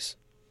side of this?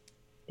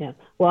 Yeah,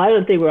 well, I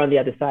don't think we're on the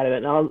other side of it.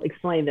 And I'll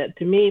explain that.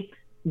 To me,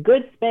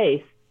 good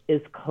space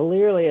is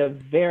clearly a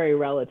very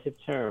relative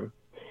term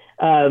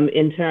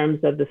in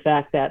terms of the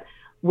fact that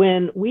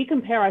when we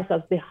compare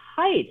ourselves, the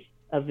height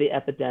of the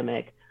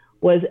epidemic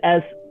was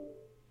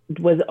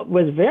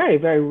very,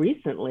 very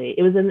recently.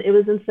 It was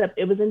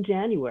in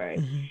January,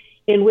 mm-hmm.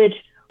 in which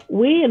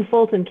we in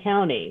Fulton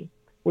County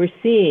were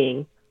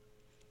seeing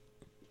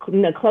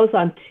close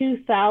on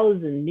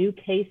 2,000 new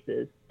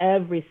cases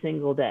every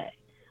single day.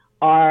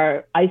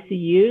 Our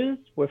ICUs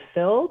were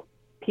filled.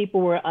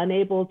 People were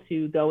unable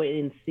to go in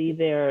and see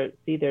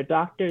their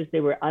doctors.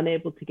 They were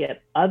unable to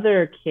get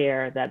other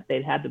care that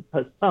they'd had to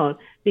postpone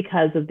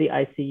because of the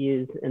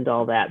ICUs and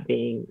all that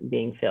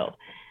being filled.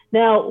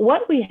 Now,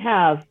 what we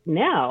have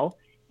now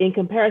in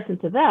comparison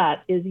to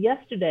that is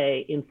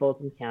yesterday in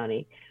Fulton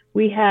County,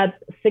 we had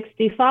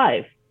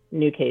 65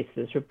 new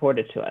cases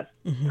reported to us,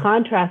 mm-hmm.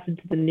 contrasted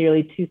to the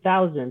nearly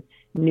 2,000,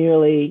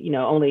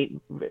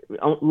 only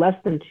less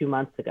than 2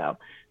 months ago.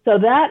 So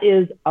that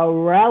is a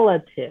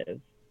relative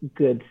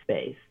good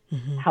space.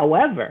 Mm-hmm.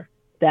 However,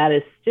 that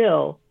is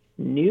still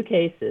new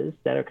cases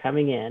that are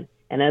coming in.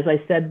 And as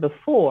I said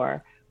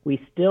before,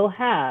 we still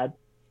have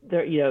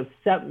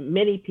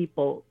many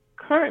people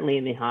currently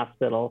in the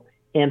hospital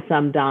and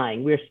some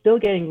dying. We're still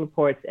getting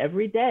reports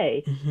every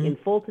day mm-hmm. in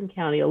Fulton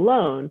County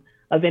alone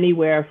of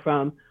anywhere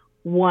from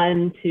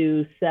 1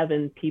 to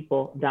 7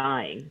 people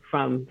dying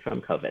from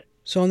COVID.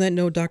 So on that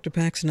note, Dr.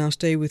 Paxton, I'll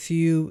stay with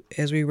you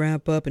as we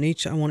wrap up, and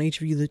I want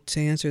each of you to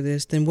answer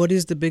this. Then what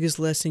is the biggest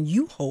lesson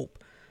you hope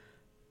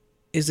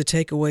is the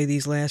takeaway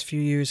these last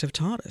few years have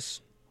taught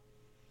us?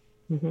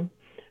 Mm-hmm.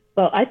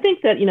 Well, I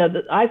think that,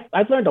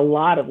 I've learned a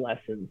lot of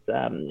lessons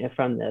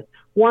from this.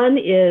 One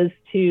is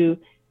to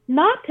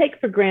not take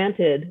for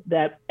granted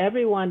that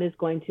everyone is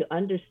going to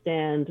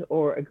understand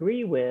or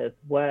agree with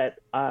what,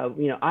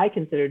 I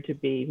consider to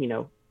be,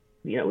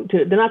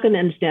 they're not going to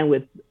understand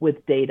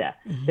with data.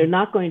 Mm-hmm. They're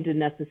not going to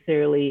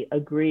necessarily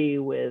agree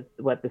with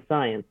what the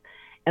science,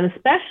 and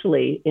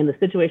especially in a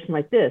situation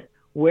like this,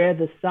 where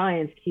the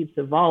science keeps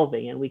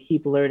evolving and we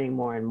keep learning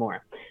more and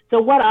more.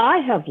 So what I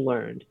have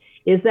learned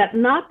is that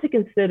not to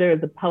consider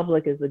the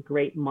public as a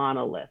great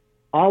monolith,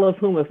 all of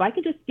whom, if I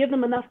can just give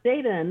them enough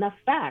data and enough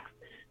facts,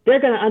 they're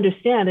going to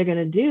understand, they're going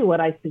to do what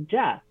I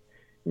suggest.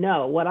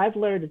 No, what I've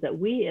learned is that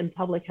we in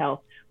public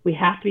health, we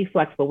have to be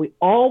flexible. We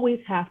always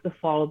have to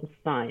follow the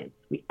science.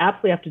 We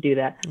absolutely have to do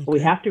that. Okay. But we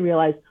have to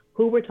realize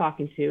who we're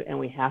talking to, and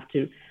we have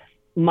to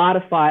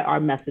modify our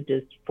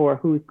messages for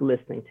who's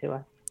listening to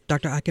us.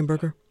 Dr.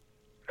 Eichenberger?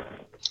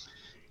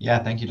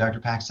 Yeah, thank you, Dr.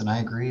 Paxton. I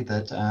agree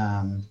that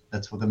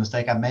that's the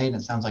mistake I made.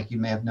 It sounds like you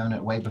may have known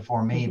it way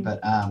before me, mm-hmm. but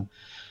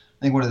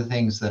I think one of the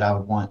things that I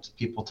would want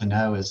people to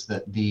know is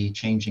that the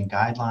changing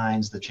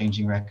guidelines, the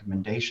changing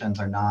recommendations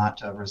are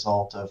not a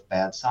result of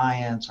bad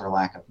science or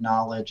lack of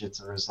knowledge. It's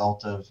a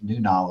result of new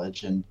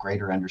knowledge and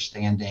greater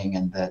understanding.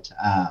 And that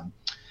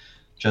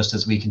just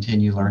as we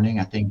continue learning,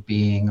 I think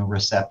being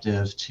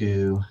receptive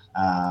to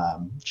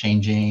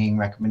changing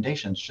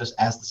recommendations, just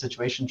as the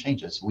situation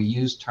changes. We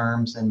use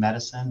terms in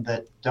medicine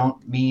that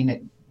don't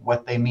mean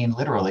what they mean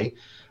literally.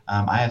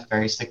 I have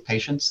very sick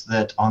patients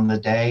that on the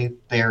day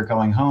they are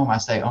going home, I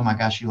say, oh my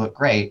gosh, you look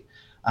great.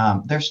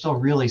 They're still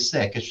really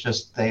sick. It's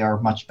just they are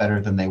much better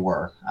than they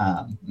were.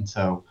 And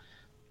so,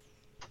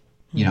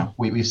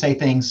 we say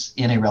things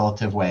in a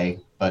relative way,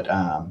 but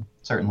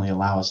certainly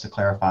allow us to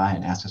clarify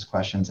and ask us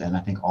questions. And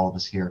I think all of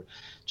us here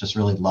just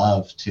really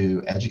love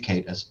to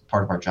educate as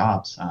part of our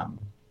jobs.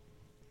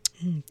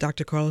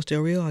 Dr. Carlos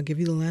Del Rio, I'll give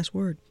you the last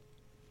word.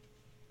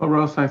 Well,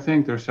 Rose, I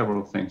think there are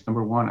several things.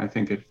 Number one, I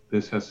think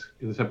this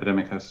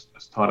epidemic has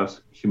taught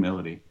us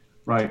humility,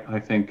 right? I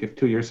think if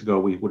 2 years ago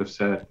we would have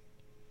said,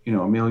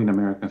 1 million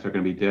Americans are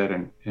going to be dead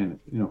and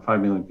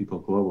 5 million people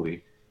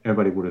globally,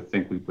 everybody would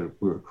think we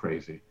were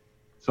crazy.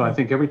 So I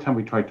think every time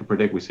we try to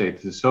predict, we say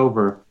this is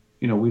over.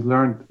 We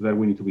learned that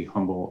we need to be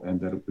humble and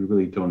that we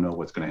really don't know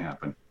what's going to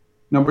happen.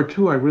 Number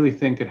two, I really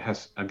think it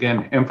has,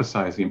 again,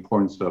 emphasized the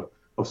importance of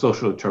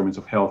social determinants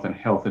of health and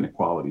health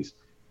inequalities.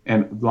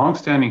 And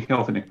longstanding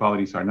health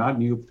inequalities are not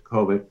new to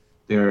COVID.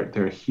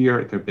 They're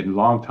here. They've been a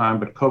long time,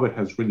 but COVID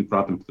has really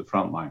brought them to the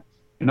front line.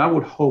 And I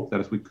would hope that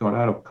as we come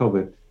out of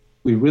COVID,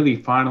 we really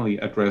finally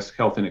address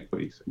health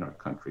inequities in our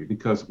country,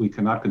 because we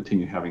cannot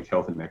continue having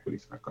health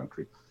inequities in our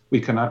country.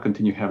 We cannot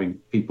continue having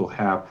people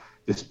have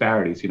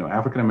disparities.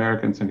 African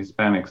Americans and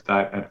Hispanics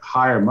die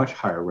at much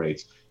higher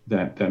rates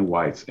than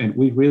whites. And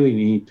we really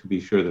need to be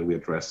sure that we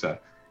address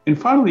that. And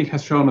finally, it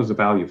has shown us the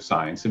value of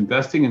science.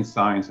 Investing in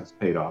science has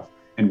paid off,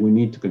 and we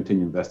need to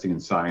continue investing in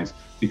science,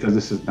 because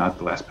this is not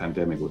the last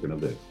pandemic we're going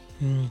to live.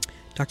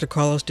 Dr.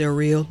 Carlos Del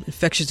Rio,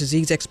 infectious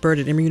disease expert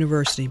at Emory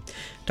University,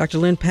 Dr.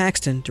 Lynn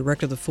Paxton,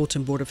 director of the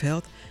Fulton Board of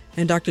Health,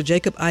 and Dr.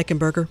 Jacob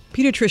Eichenberger,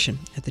 pediatrician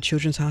at the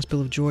Children's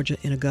Hospital of Georgia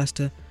in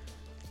Augusta.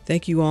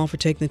 Thank you all for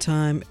taking the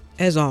time.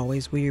 As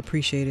always, we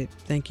appreciate it.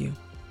 Thank you.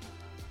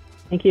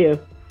 Thank you.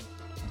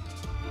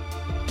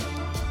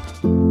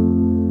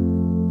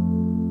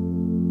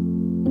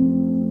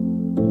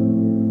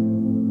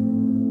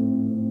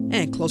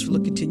 And Closer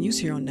Look continues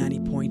here on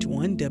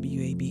 90.1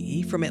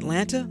 WABE. From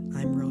Atlanta,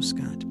 I'm Rose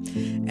Scott.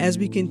 As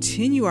we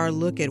continue our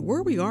look at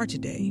where we are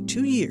today,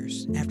 2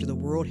 years after the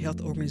World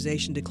Health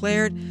Organization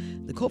declared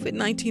the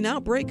COVID-19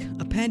 outbreak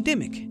a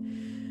pandemic,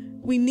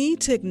 we need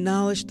to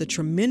acknowledge the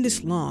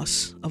tremendous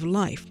loss of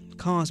life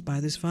caused by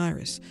this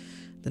virus.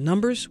 The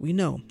numbers, we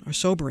know, are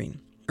sobering.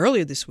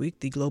 Earlier this week,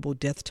 the global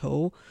death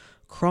toll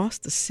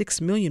crossed the 6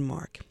 million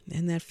mark,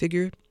 and that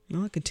figure,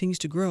 it continues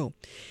to grow.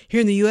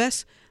 Here in the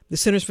U.S., the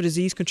Centers for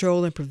Disease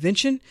Control and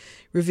Prevention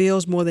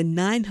reveals more than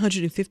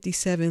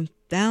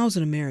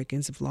 957,000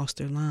 Americans have lost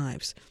their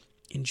lives.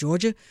 In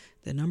Georgia,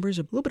 the numbers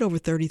are a little bit over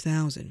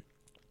 30,000.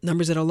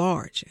 Numbers that are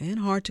large and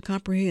hard to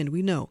comprehend,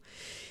 we know,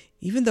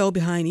 even though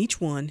behind each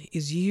one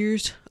is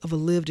years of a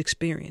lived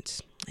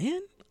experience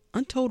and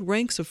untold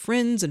ranks of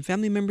friends and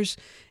family members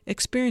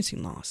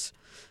experiencing loss.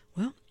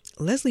 Well,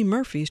 Leslie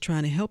Murphy is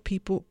trying to help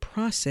people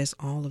process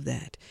all of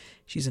that.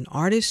 She's an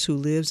artist who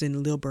lives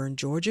in Lilburn,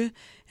 Georgia,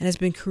 and has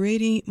been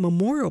creating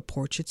memorial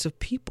portraits of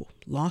people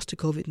lost to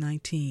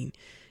COVID-19.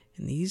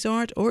 And these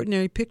aren't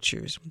ordinary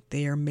pictures.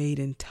 They are made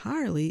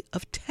entirely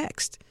of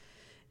text,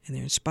 and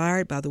they're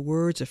inspired by the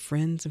words of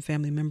friends and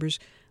family members.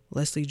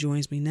 Leslie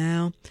joins me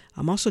now.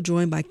 I'm also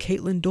joined by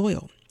Caitlin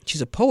Doyle.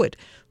 She's a poet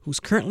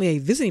who's currently a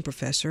visiting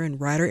professor and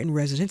writer in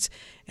residence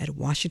at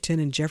Washington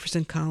and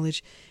Jefferson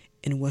College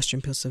in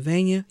Western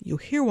Pennsylvania. You'll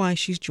hear why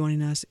she's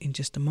joining us in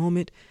just a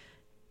moment.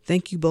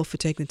 Thank you both for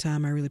taking the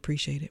time. I really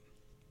appreciate it.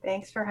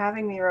 Thanks for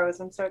having me, Rose.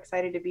 I'm so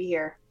excited to be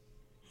here.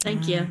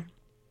 Thank you.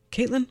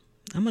 Caitlin,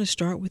 I'm going to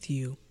start with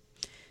you.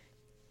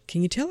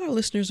 Can you tell our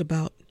listeners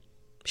about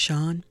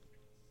Sean?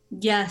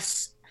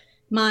 Yes.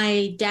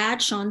 My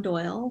dad, Sean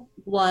Doyle,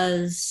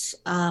 was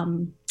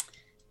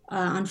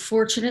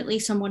unfortunately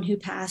someone who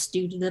passed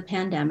due to the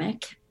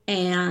pandemic.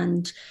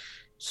 And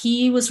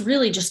he was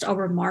really just a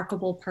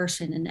remarkable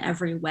person in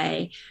every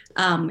way.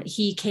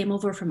 He came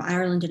over from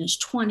Ireland in his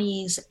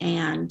 20s,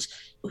 and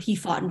he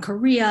fought in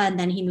Korea, and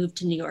then he moved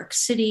to New York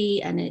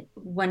City. And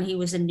when he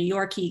was in New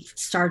York, he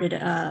started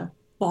a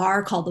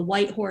bar called the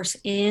White Horse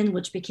Inn,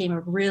 which became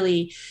a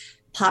really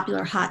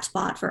popular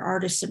hotspot for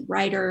artists and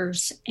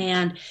writers.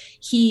 And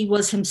he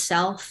was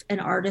himself an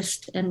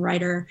artist and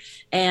writer,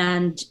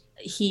 and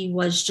he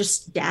was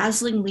just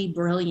dazzlingly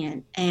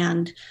brilliant.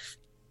 And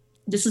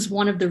this is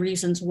one of the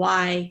reasons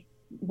why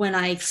when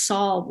I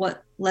saw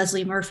what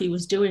Leslie Murphy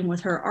was doing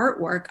with her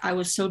artwork, I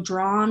was so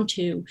drawn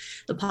to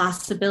the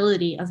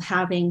possibility of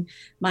having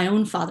my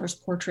own father's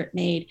portrait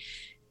made,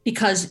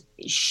 because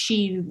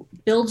she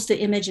builds the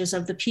images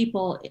of the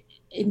people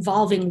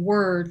involving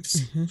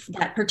words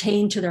that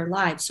pertain to their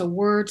lives. So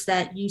words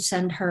that you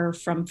send her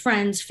from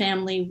friends,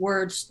 family,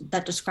 words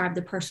that describe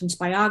the person's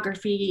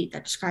biography,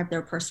 that describe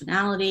their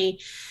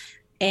personality.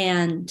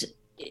 And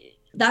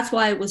that's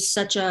why it was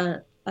such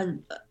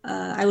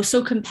I was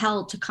so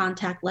compelled to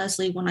contact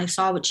Leslie when I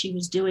saw what she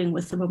was doing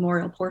with the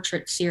Memorial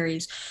Portrait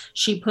series.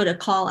 She put a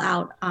call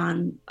out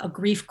on a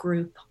grief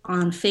group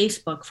on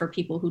Facebook for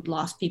people who'd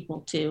lost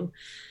people to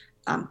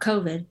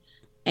COVID.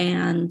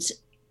 And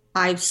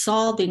I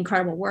saw the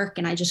incredible work,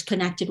 and I just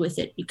connected with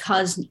it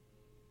because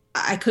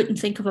I couldn't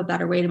think of a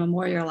better way to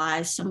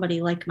memorialize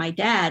somebody like my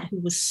dad, who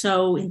was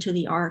so into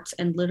the arts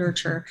and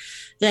literature,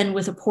 than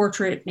with a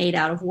portrait made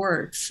out of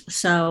words.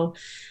 So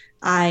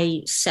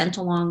I sent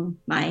along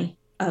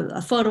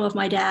a photo of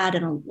my dad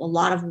and a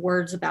lot of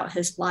words about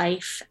his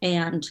life.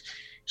 And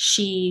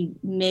she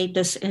made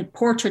this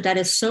portrait that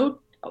is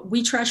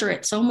we treasure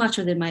it so much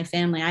within my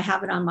family. I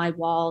have it on my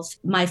walls.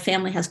 My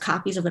family has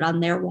copies of it on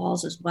their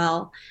walls as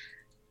well.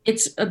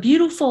 It's a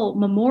beautiful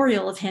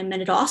memorial of him.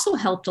 And it also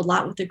helped a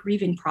lot with the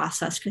grieving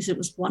process, because it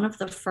was one of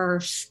the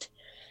first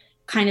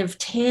kind of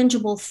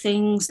tangible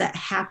things that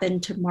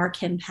happened to mark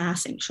him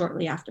passing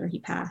shortly after he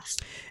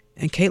passed.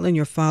 And Caitlin,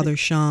 your father,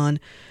 Sean,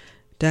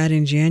 died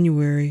in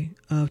January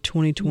of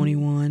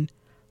 2021.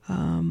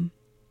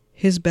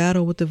 His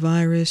battle with the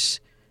virus,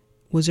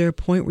 was there a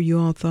point where you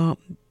all thought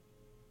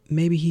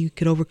maybe he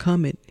could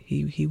overcome it,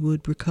 he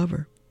would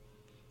recover?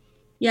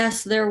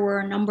 Yes, there were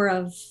a number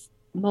of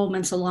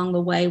moments along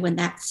the way when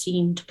that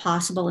seemed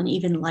possible and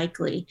even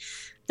likely.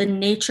 The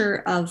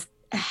nature of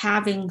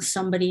having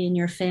somebody in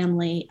your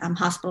family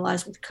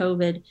hospitalized with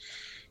COVID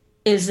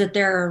is that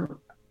there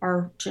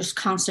are just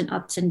constant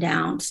ups and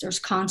downs. There's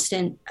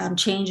constant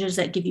changes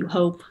that give you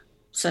hope,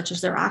 such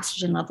as their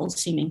oxygen levels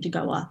seeming to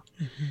go up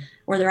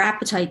or their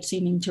appetite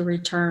seeming to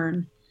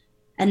return.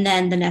 And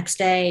then the next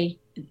day,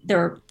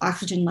 their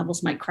oxygen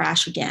levels might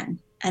crash again,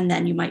 and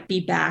then you might be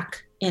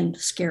back in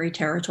scary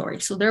territory.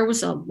 So there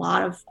was a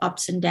lot of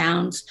ups and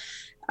downs.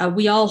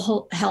 We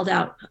all held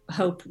out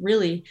hope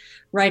really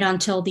right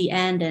until the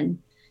end. And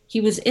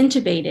he was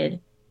intubated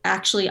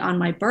actually on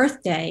my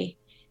birthday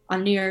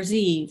on New Year's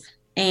Eve.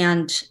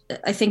 And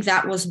I think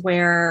that was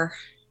where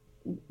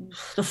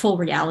the full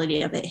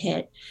reality of it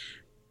hit.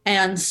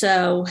 And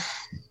so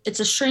it's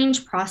a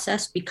strange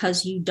process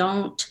because you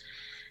don't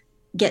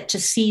get to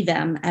see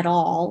them at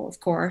all. Of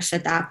course,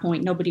 at that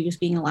point, nobody was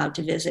being allowed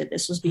to visit.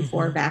 This was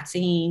before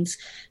vaccines.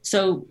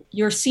 So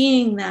you're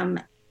seeing them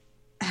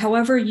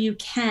however you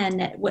can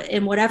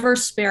in whatever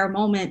spare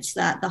moments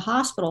that the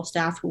hospital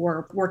staff, who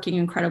were working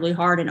incredibly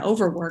hard and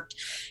overworked,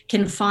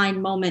 can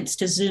find moments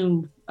to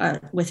Zoom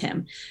with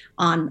him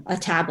on a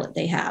tablet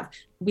they have.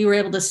 We were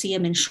able to see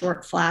him in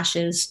short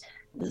flashes.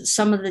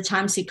 Some of the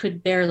times he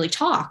could barely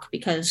talk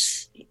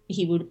because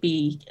he would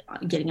be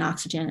getting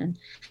oxygen. And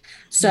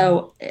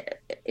so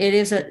it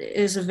is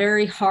a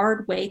very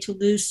hard way to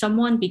lose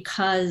someone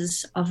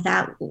because of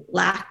that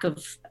lack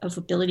of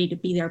ability to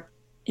be there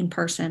in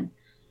person.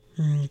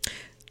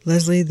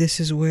 Leslie, this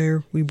is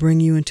where we bring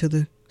you into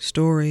the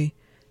story.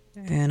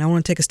 And I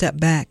want to take a step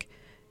back.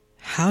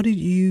 How did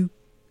you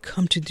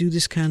come to do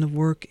this kind of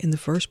work in the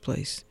first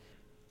place?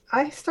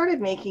 I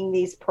started making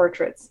these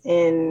portraits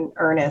in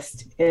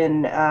earnest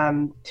in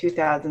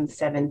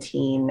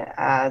 2017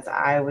 as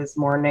I was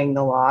mourning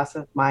the loss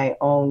of my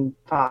own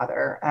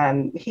father.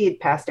 He had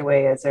passed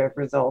away as a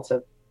result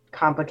of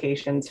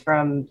complications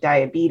from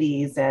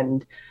diabetes,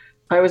 and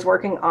I was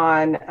working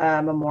on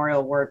a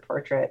memorial word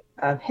portrait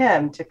of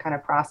him to kind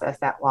of process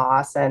that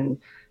loss and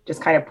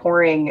just kind of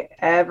pouring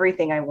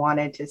everything I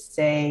wanted to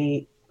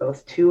say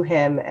both to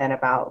him and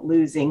about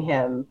losing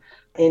him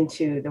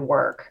into the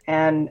work.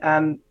 And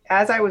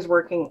as I was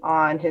working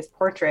on his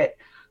portrait,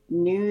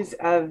 news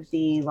of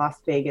the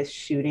Las Vegas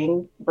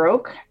shooting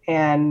broke,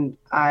 and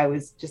I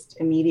was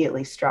just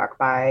immediately struck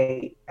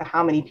by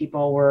how many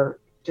people were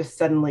just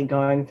suddenly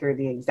going through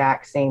the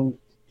exact same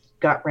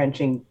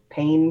gut-wrenching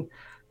pain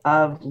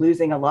of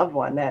losing a loved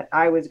one that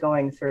I was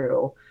going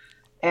through.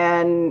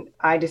 And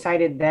I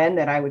decided then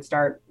that I would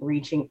start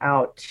reaching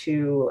out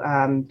to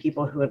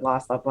people who had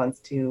lost loved ones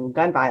to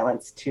gun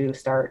violence to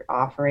start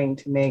offering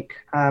to make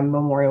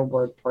memorial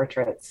word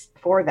portraits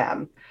for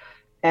them.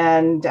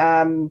 And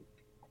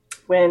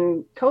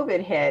when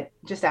COVID hit,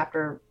 just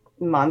after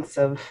months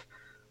of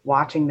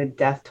watching the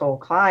death toll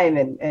climb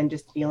and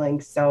just feeling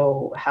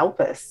so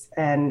helpless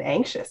and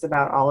anxious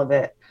about all of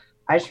it,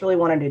 I just really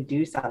wanted to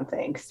do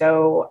something.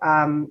 So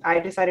I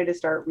decided to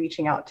start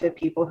reaching out to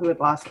people who had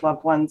lost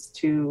loved ones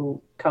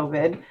to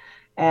COVID.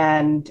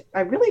 And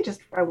I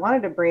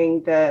wanted to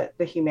bring the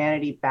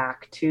humanity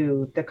back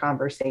to the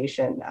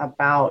conversation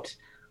about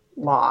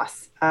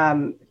loss,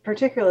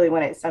 particularly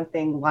when it's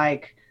something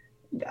like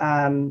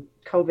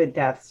COVID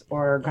deaths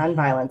or gun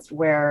violence,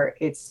 where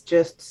it's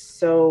just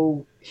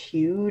so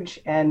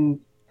huge and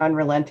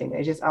unrelenting.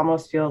 It just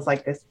almost feels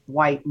like this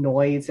white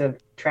noise of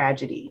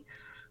tragedy.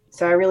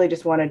 So I really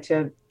just wanted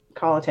to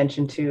call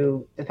attention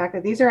to the fact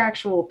that these are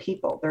actual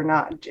people.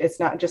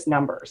 It's not just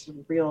numbers,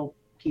 real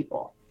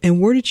people.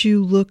 And where did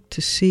you look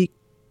to seek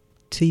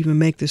to even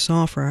make this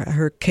offer? I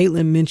heard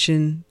Caitlin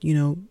mention,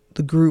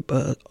 the group,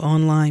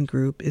 online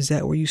group. Is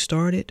that where you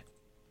started?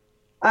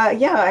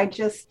 Yeah,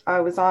 I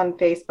was on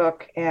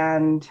Facebook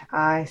and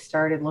I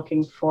started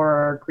looking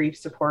for grief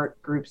support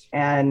groups,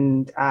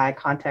 and I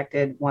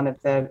contacted one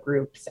of the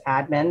group's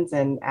admins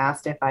and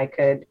asked if I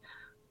could,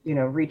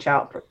 reach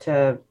out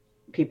to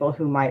people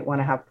who might want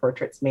to have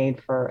portraits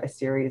made for a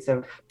series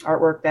of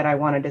artwork that I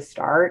wanted to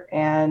start.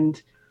 And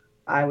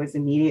I was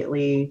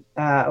immediately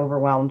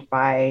overwhelmed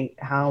by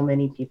how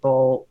many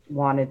people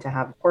wanted to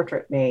have a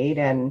portrait made.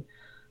 And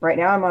right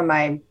now I'm on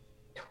my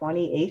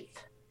 28th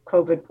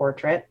COVID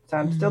portrait, so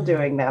I'm still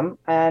doing them.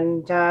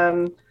 And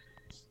I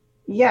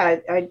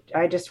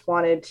just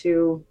wanted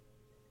to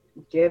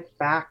give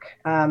back.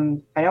 I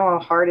know how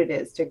hard it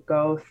is to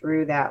go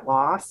through that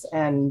loss,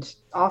 and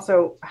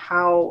also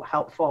how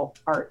helpful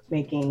art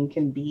making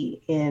can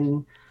be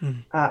in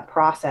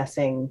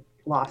processing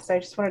loss. I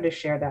just wanted to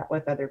share that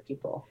with other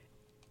people.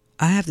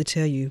 I have to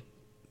tell you,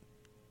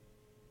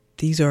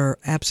 these are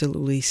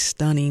absolutely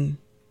stunning,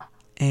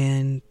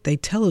 and they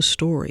tell a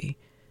story.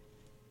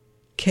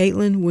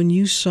 Caitlin, when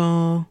you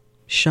saw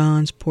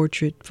Sean's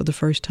portrait for the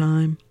first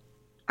time?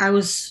 I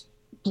was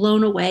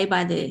blown away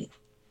by the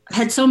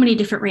had so many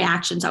different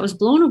reactions. I was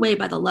blown away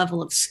by the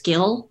level of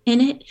skill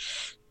in it,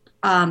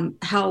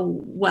 how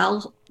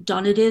well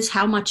done it is,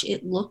 how much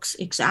it looks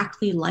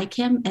exactly like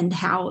him, and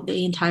how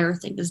the entire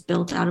thing is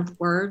built out of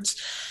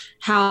words.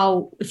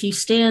 How if you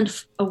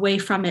stand away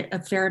from it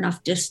a fair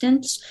enough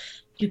distance,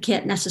 you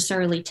can't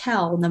necessarily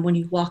tell. And then when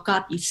you walk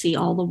up, you see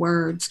all the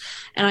words.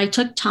 And I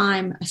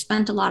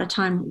spent a lot of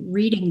time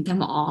reading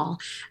them all.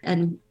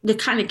 And it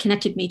kind of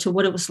connected me to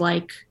what it was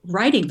like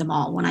writing them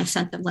all when I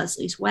sent them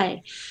Leslie's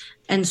way.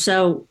 And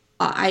so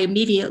I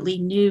immediately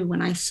knew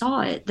when I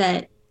saw it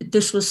that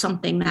this was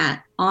something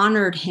that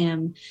honored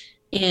him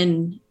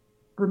in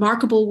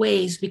remarkable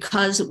ways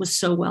because it was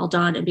so well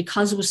done and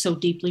because it was so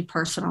deeply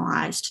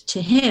personalized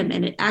to him.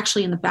 And it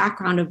actually, in the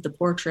background of the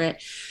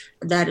portrait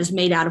that is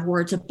made out of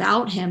words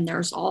about him,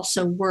 there's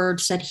also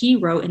words that he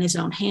wrote in his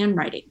own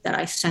handwriting that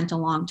I sent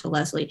along to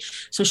Leslie.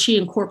 So she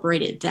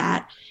incorporated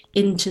that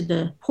into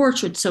the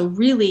portrait. So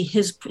really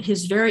his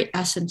very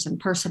essence and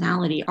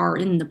personality are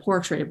in the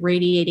portrait,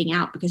 radiating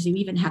out, because you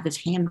even have his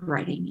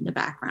handwriting in the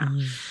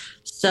background.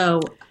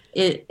 So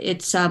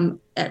it's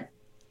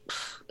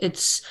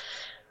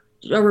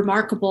a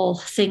remarkable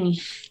thing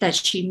that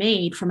she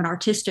made from an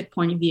artistic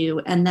point of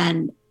view. And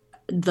then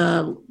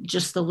the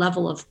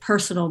level of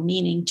personal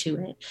meaning to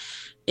it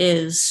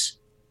is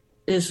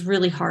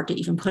really hard to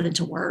even put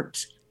into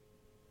words.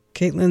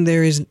 Caitlin,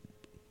 there is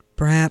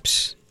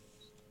perhaps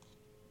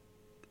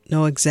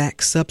no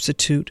exact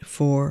substitute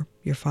for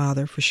your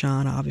father, for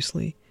Sean,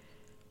 obviously.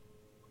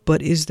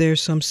 But is there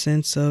some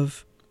sense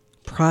of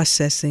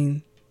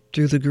processing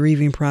through the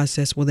grieving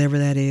process, whatever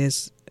that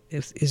is?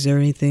 Is there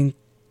anything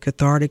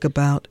cathartic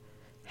about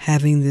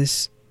having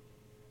this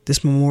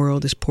memorial,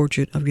 this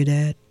portrait of your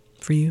dad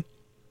for you?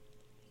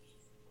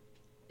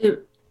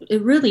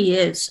 It really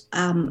is.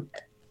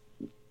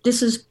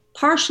 This is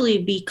partially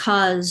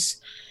because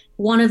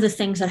one of the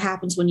things that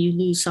happens when you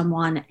lose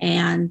someone,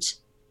 and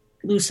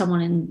lose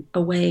someone in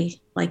a way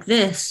like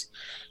this,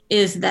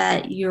 is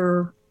that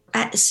you're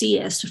at sea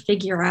as to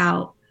figure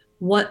out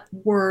what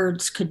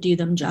words could do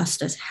them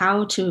justice,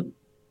 how to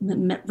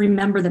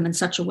remember them in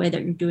such a way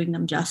that you're doing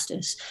them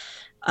justice.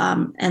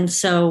 And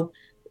so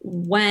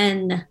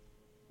when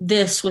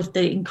this, with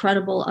the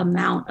incredible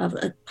amount of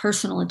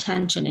personal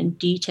attention and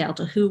detail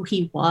to who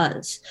he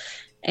was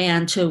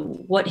and to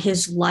what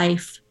his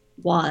life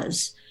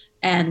was,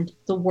 and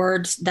the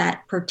words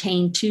that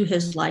pertain to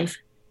his life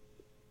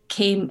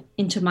came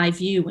into my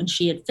view when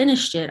she had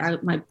finished it,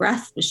 my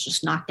breath was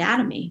just knocked out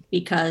of me,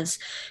 because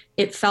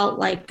it felt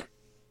like,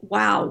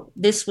 wow,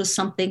 this was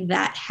something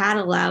that had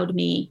allowed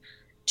me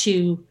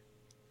to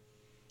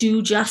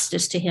do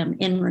justice to him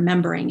in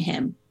remembering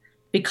him,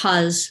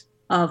 because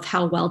of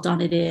how well done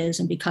it is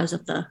and because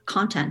of the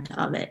content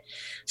of it.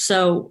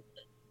 So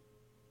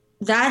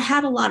that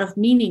had a lot of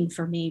meaning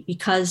for me,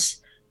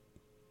 because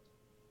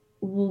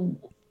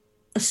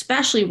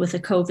especially with a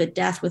COVID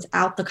death,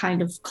 without the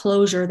kind of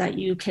closure that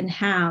you can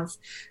have,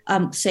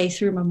 say,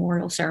 through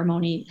memorial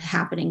ceremony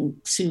happening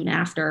soon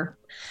after,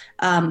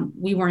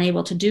 we weren't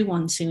able to do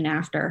one soon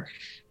after.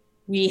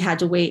 We had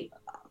to wait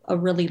a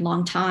really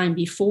long time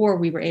before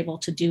we were able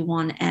to do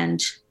one.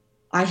 And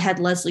I had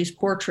Leslie's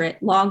portrait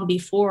long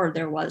before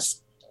there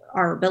was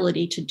our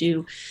ability to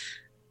do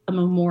a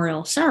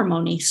memorial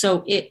ceremony.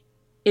 So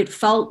it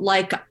felt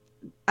like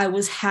I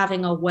was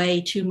having a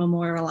way to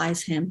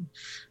memorialize him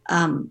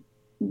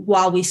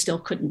while we still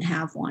couldn't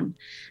have one.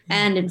 Mm-hmm.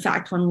 And in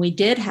fact, when we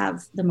did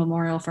have the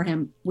memorial for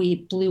him, we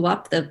blew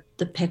up the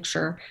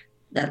picture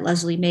that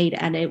Leslie made,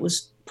 and it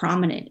was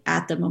prominent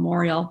at the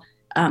memorial.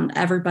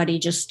 Everybody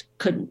just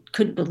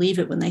couldn't believe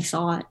it when they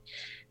saw it.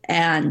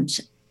 And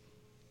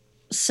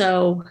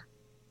so,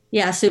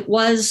 yes, it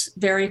was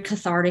very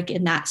cathartic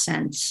in that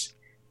sense.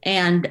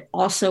 And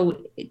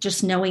also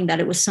just knowing that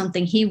it was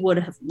something he would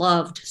have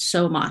loved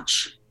so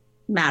much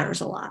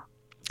matters a lot.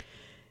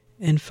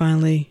 And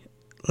finally,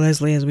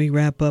 Leslie, as we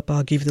wrap up,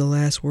 I'll give you the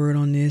last word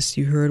on this.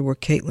 You heard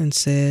what Caitlin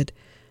said,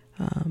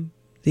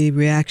 the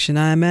reaction.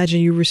 I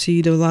imagine you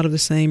received a lot of the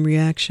same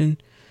reaction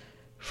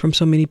from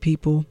so many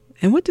people,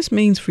 and what this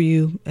means for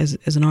you as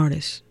an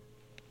artist.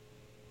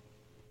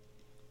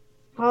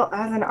 Well,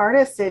 as an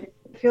artist, it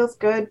feels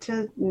good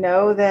to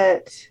know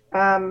that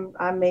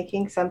I'm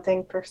making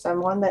something for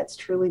someone that's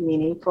truly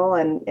meaningful,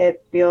 and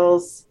it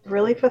feels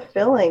really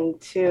fulfilling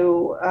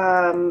to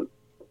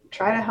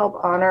try to help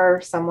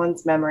honor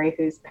someone's memory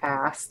who's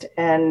passed.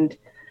 And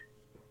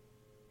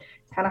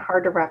it's kind of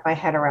hard to wrap my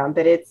head around,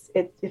 but it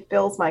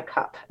fills my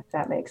cup, if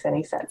that makes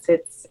any sense.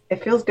 It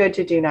feels good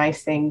to do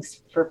nice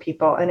things for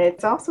people, and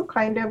it's also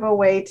kind of a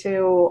way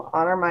to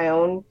honor my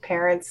own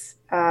parents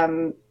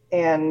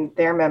and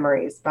their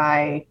memories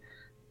by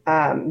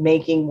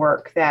making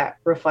work that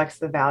reflects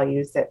the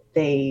values that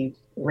they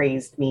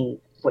raised me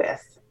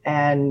with.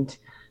 And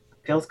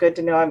it feels good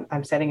to know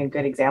I'm setting a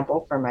good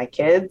example for my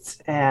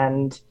kids.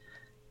 And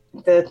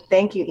the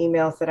thank you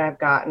emails that I've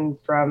gotten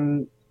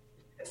from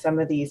some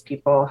of these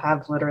people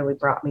have literally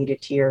brought me to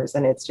tears.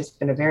 And it's just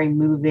been a very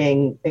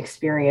moving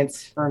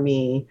experience for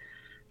me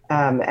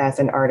as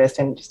an artist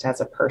and just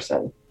as a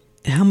person.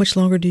 How much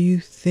longer do you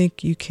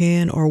think you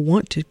can or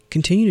want to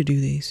continue to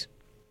do these?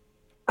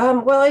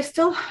 Well, I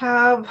still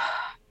have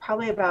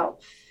probably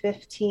about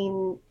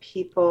 15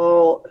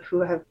 people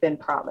who have been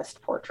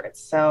promised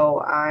portraits.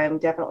 So I'm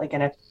definitely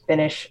going to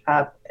finish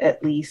up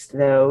at least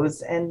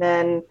those. And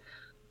then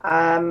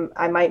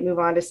I might move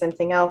on to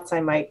something else.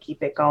 I might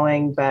keep it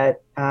going.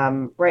 But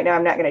right now,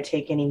 I'm not going to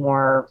take any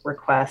more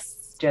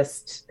requests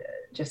just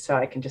so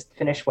I can just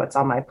finish what's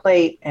on my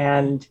plate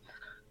and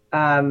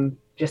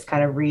just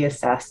kind of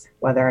reassess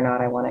whether or not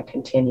I want to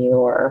continue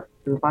or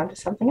move on to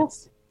something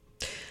else.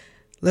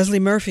 Leslie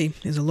Murphy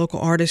is a local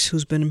artist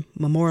who's been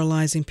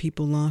memorializing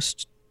people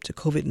lost to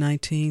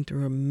COVID-19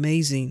 through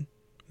amazing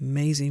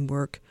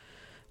work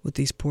with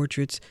these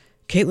portraits.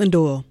 Caitlin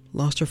Doyle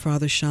lost her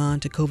father, Sean,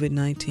 to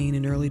COVID-19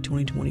 in early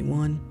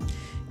 2021.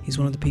 He's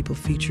one of the people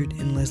featured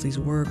in Leslie's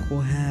work.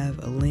 We'll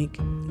have a link,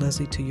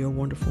 Leslie, to your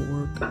wonderful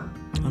work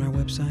on our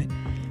website.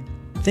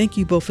 Thank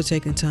you both for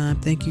taking time.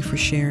 Thank you for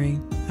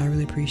sharing. I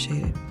really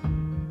appreciate it.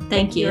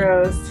 Thank you,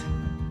 Rose.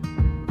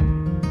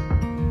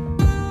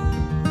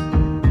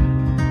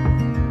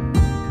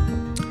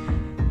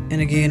 And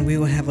again, we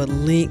will have a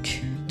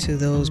link to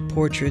those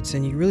portraits,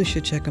 and you really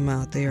should check them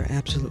out. They are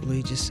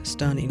absolutely just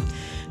stunning.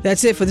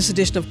 That's it for this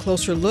edition of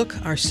Closer Look.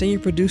 Our senior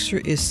producer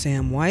is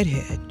Sam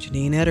Whitehead.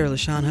 Janine Etter,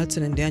 LaShawn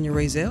Hudson, and Daniel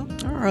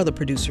Razel are our other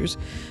producers.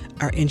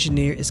 Our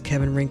engineer is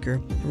Kevin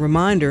Rinker. A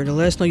reminder to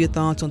let us know your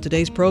thoughts on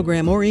today's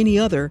program or any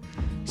other.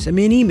 Send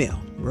me an email,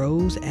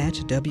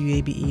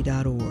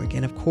 rose@wabe.org.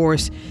 And of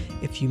course,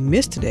 if you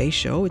missed today's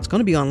show, it's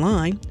going to be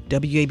online,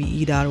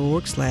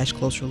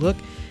 wabe.org/closerlook.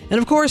 And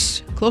of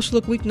course, Closer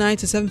Look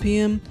weeknights at 7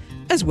 p.m.,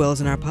 as well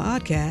as in our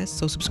podcast,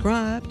 so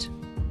subscribe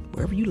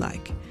wherever you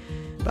like.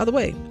 By the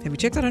way, have you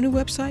checked out our new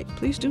website?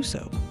 Please do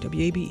so,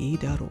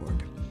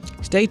 wabe.org.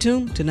 Stay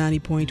tuned to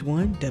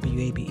 90.1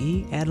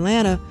 WABE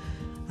Atlanta.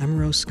 I'm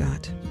Rose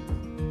Scott.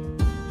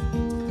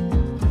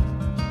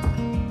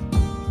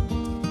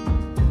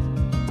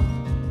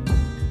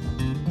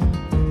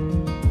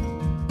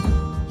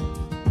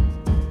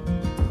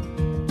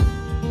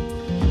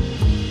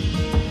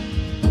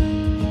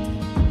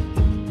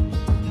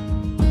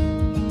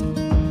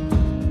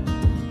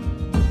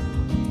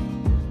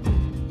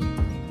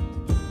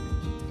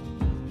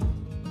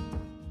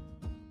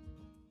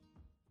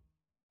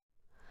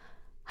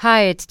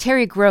 Hi, it's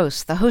Terry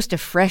Gross, the host of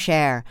Fresh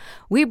Air.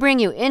 We bring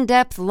you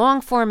in-depth,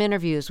 long-form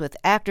interviews with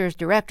actors,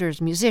 directors,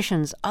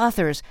 musicians,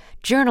 authors,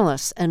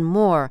 journalists, and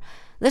more.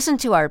 Listen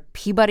to our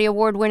Peabody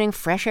Award-winning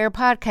Fresh Air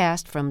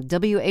podcast from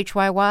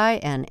WHYY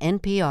and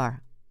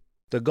NPR.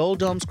 The Gold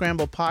Dome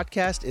Scramble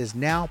podcast is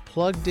now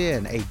plugged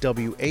in, a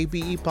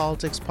WABE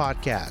Politics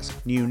podcast.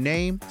 New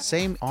name,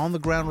 same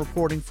on-the-ground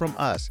reporting from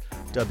us,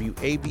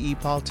 WABE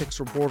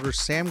Politics reporters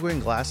Sam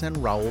Gringlass and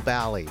Raul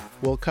Bally.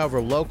 We'll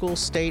cover local,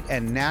 state,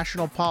 and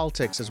national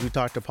politics as we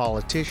talk to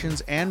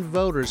politicians and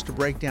voters to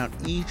break down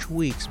each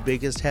week's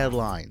biggest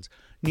headlines.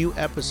 New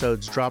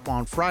episodes drop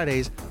on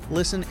Fridays.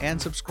 Listen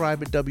and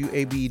subscribe at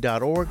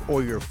WABE.org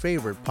or your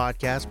favorite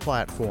podcast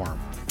platform.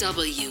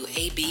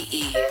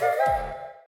 WABE.